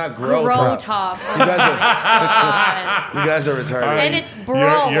 bro, it's not grow, Grow top. top. You guys are, God. you guys are retarded. And it's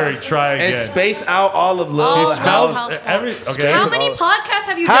bro. Yuri, try And again. space out all of Lil All He Lil spells House every. Phone. Okay. How Space many all- podcasts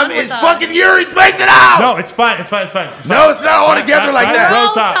have you How done is with us? fucking Yuri space it out? No, it's fine. It's fine. It's fine. It's No, fine. it's not all together like that. Bro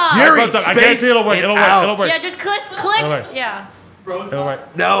Bro top. top. Yuri, Bro top. I space guarantee it'll work. it It'll work. out. It'll work. Yeah, just click. It'll work. Yeah. It'll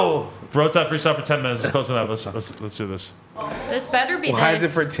work. No. Bro top freestyle for 10 minutes. It's close enough. Let's do this. This better be Why this. is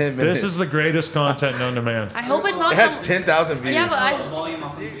it for 10 minutes? This is the greatest content known to man. I hope it's not It has some, 10,000 views. Yeah, but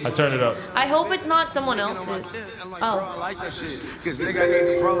I turned it up. I hope it's not someone else's. Oh. I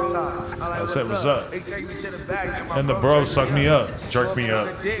said, what's up? And the bro sucked me up, jerked me up.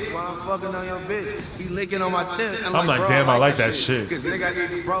 I'm like, damn, I like that shit.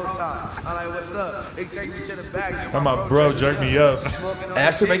 And my bro jerked me up. I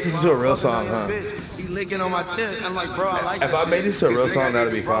actually make this into a real song, huh? He licking on my tip. I'm like, bro, I like If that I made this to a real song,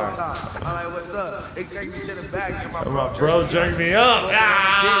 that'd be fire. I'm like, what's up? They take me to the back. And And my bro jerked me up.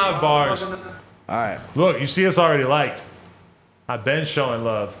 Ah, bars. All right. Look, you see us already liked. I've been showing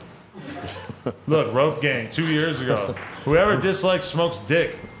love. Look, Rope Gang, 2 years ago. Whoever dislikes smokes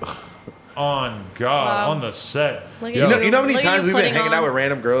dick. On God, Wow. on the set. Look at Yo, You know how many Look at times you we've been putting hanging on- out with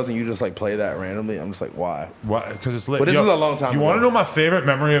random girls and you just like play that randomly? I'm just like, why? why? Because it's lit. But this Yo, is a long time You ago. want to know my favorite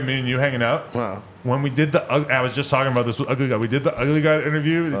memory of me and you hanging out? Huh. When we did I was just talking about this with Ugly Guy. We did the Ugly Guy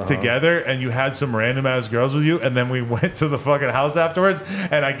interview together, and you had some random ass girls with you, and then we went to the fucking house afterwards,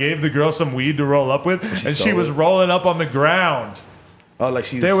 and I gave the girl some weed to roll up with, and she stole was it? rolling up on the ground. Oh, like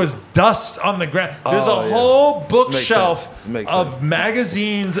she There was dust on the ground. There's Oh, a yeah. whole bookshelf Makes of sense.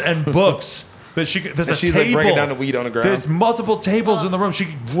 magazines and books. That she could, there's And a she's, table. like, breaking down the weed on the ground. There's multiple tables in the room. She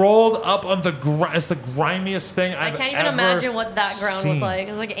rolled up on the ground. It's the grimiest thing I I've can't even ever imagine what that ground was seen. like.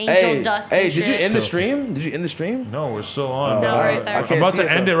 It was like angel Hey, dust. hey, and did you shit. end the stream? Did you end the stream? No, we're still on. No, right there. I I'm can't about see to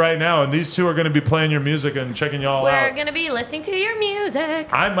it, end though. it right now, and these two are going to be playing your music and checking y'all We're out. gonna be listening to your music.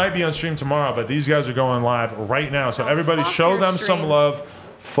 I might be on stream tomorrow, but these guys are going live right now. So everybody fuck show your them some stream. love.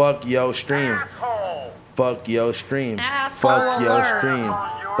 Fuck yo stream. Fuck yo stream. Asshole Fuck yo alert. stream.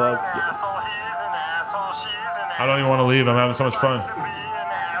 Fuck yo. I don't even want to leave. I'm having so much fun.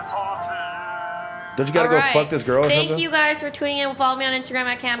 Don't you gotta go Alright. fuck this girl or Thank something? you guys for tuning in. Follow me on Instagram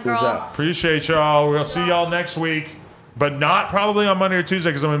at Who's CamGirl. that? Appreciate y'all. We'll see y'all next week, but not probably on Monday or Tuesday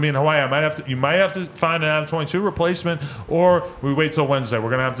because I'm gonna be in Hawaii. You might have to find an Adam 22 replacement, or we wait till Wednesday.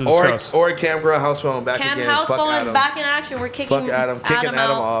 We're gonna have to discuss. Or Cam Girl House Phone back Cam again. House Fuck Phone is Adam. back in action. We're kicking Fuck Adam. Kicking Adam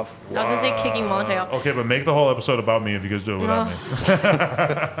out. off. I was gonna say kicking Monte off. Okay, but make the whole episode about me if you guys do it without me.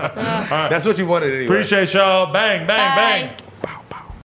 That's what you wanted anyway. Appreciate y'all. Bang, bang, Bye. bang.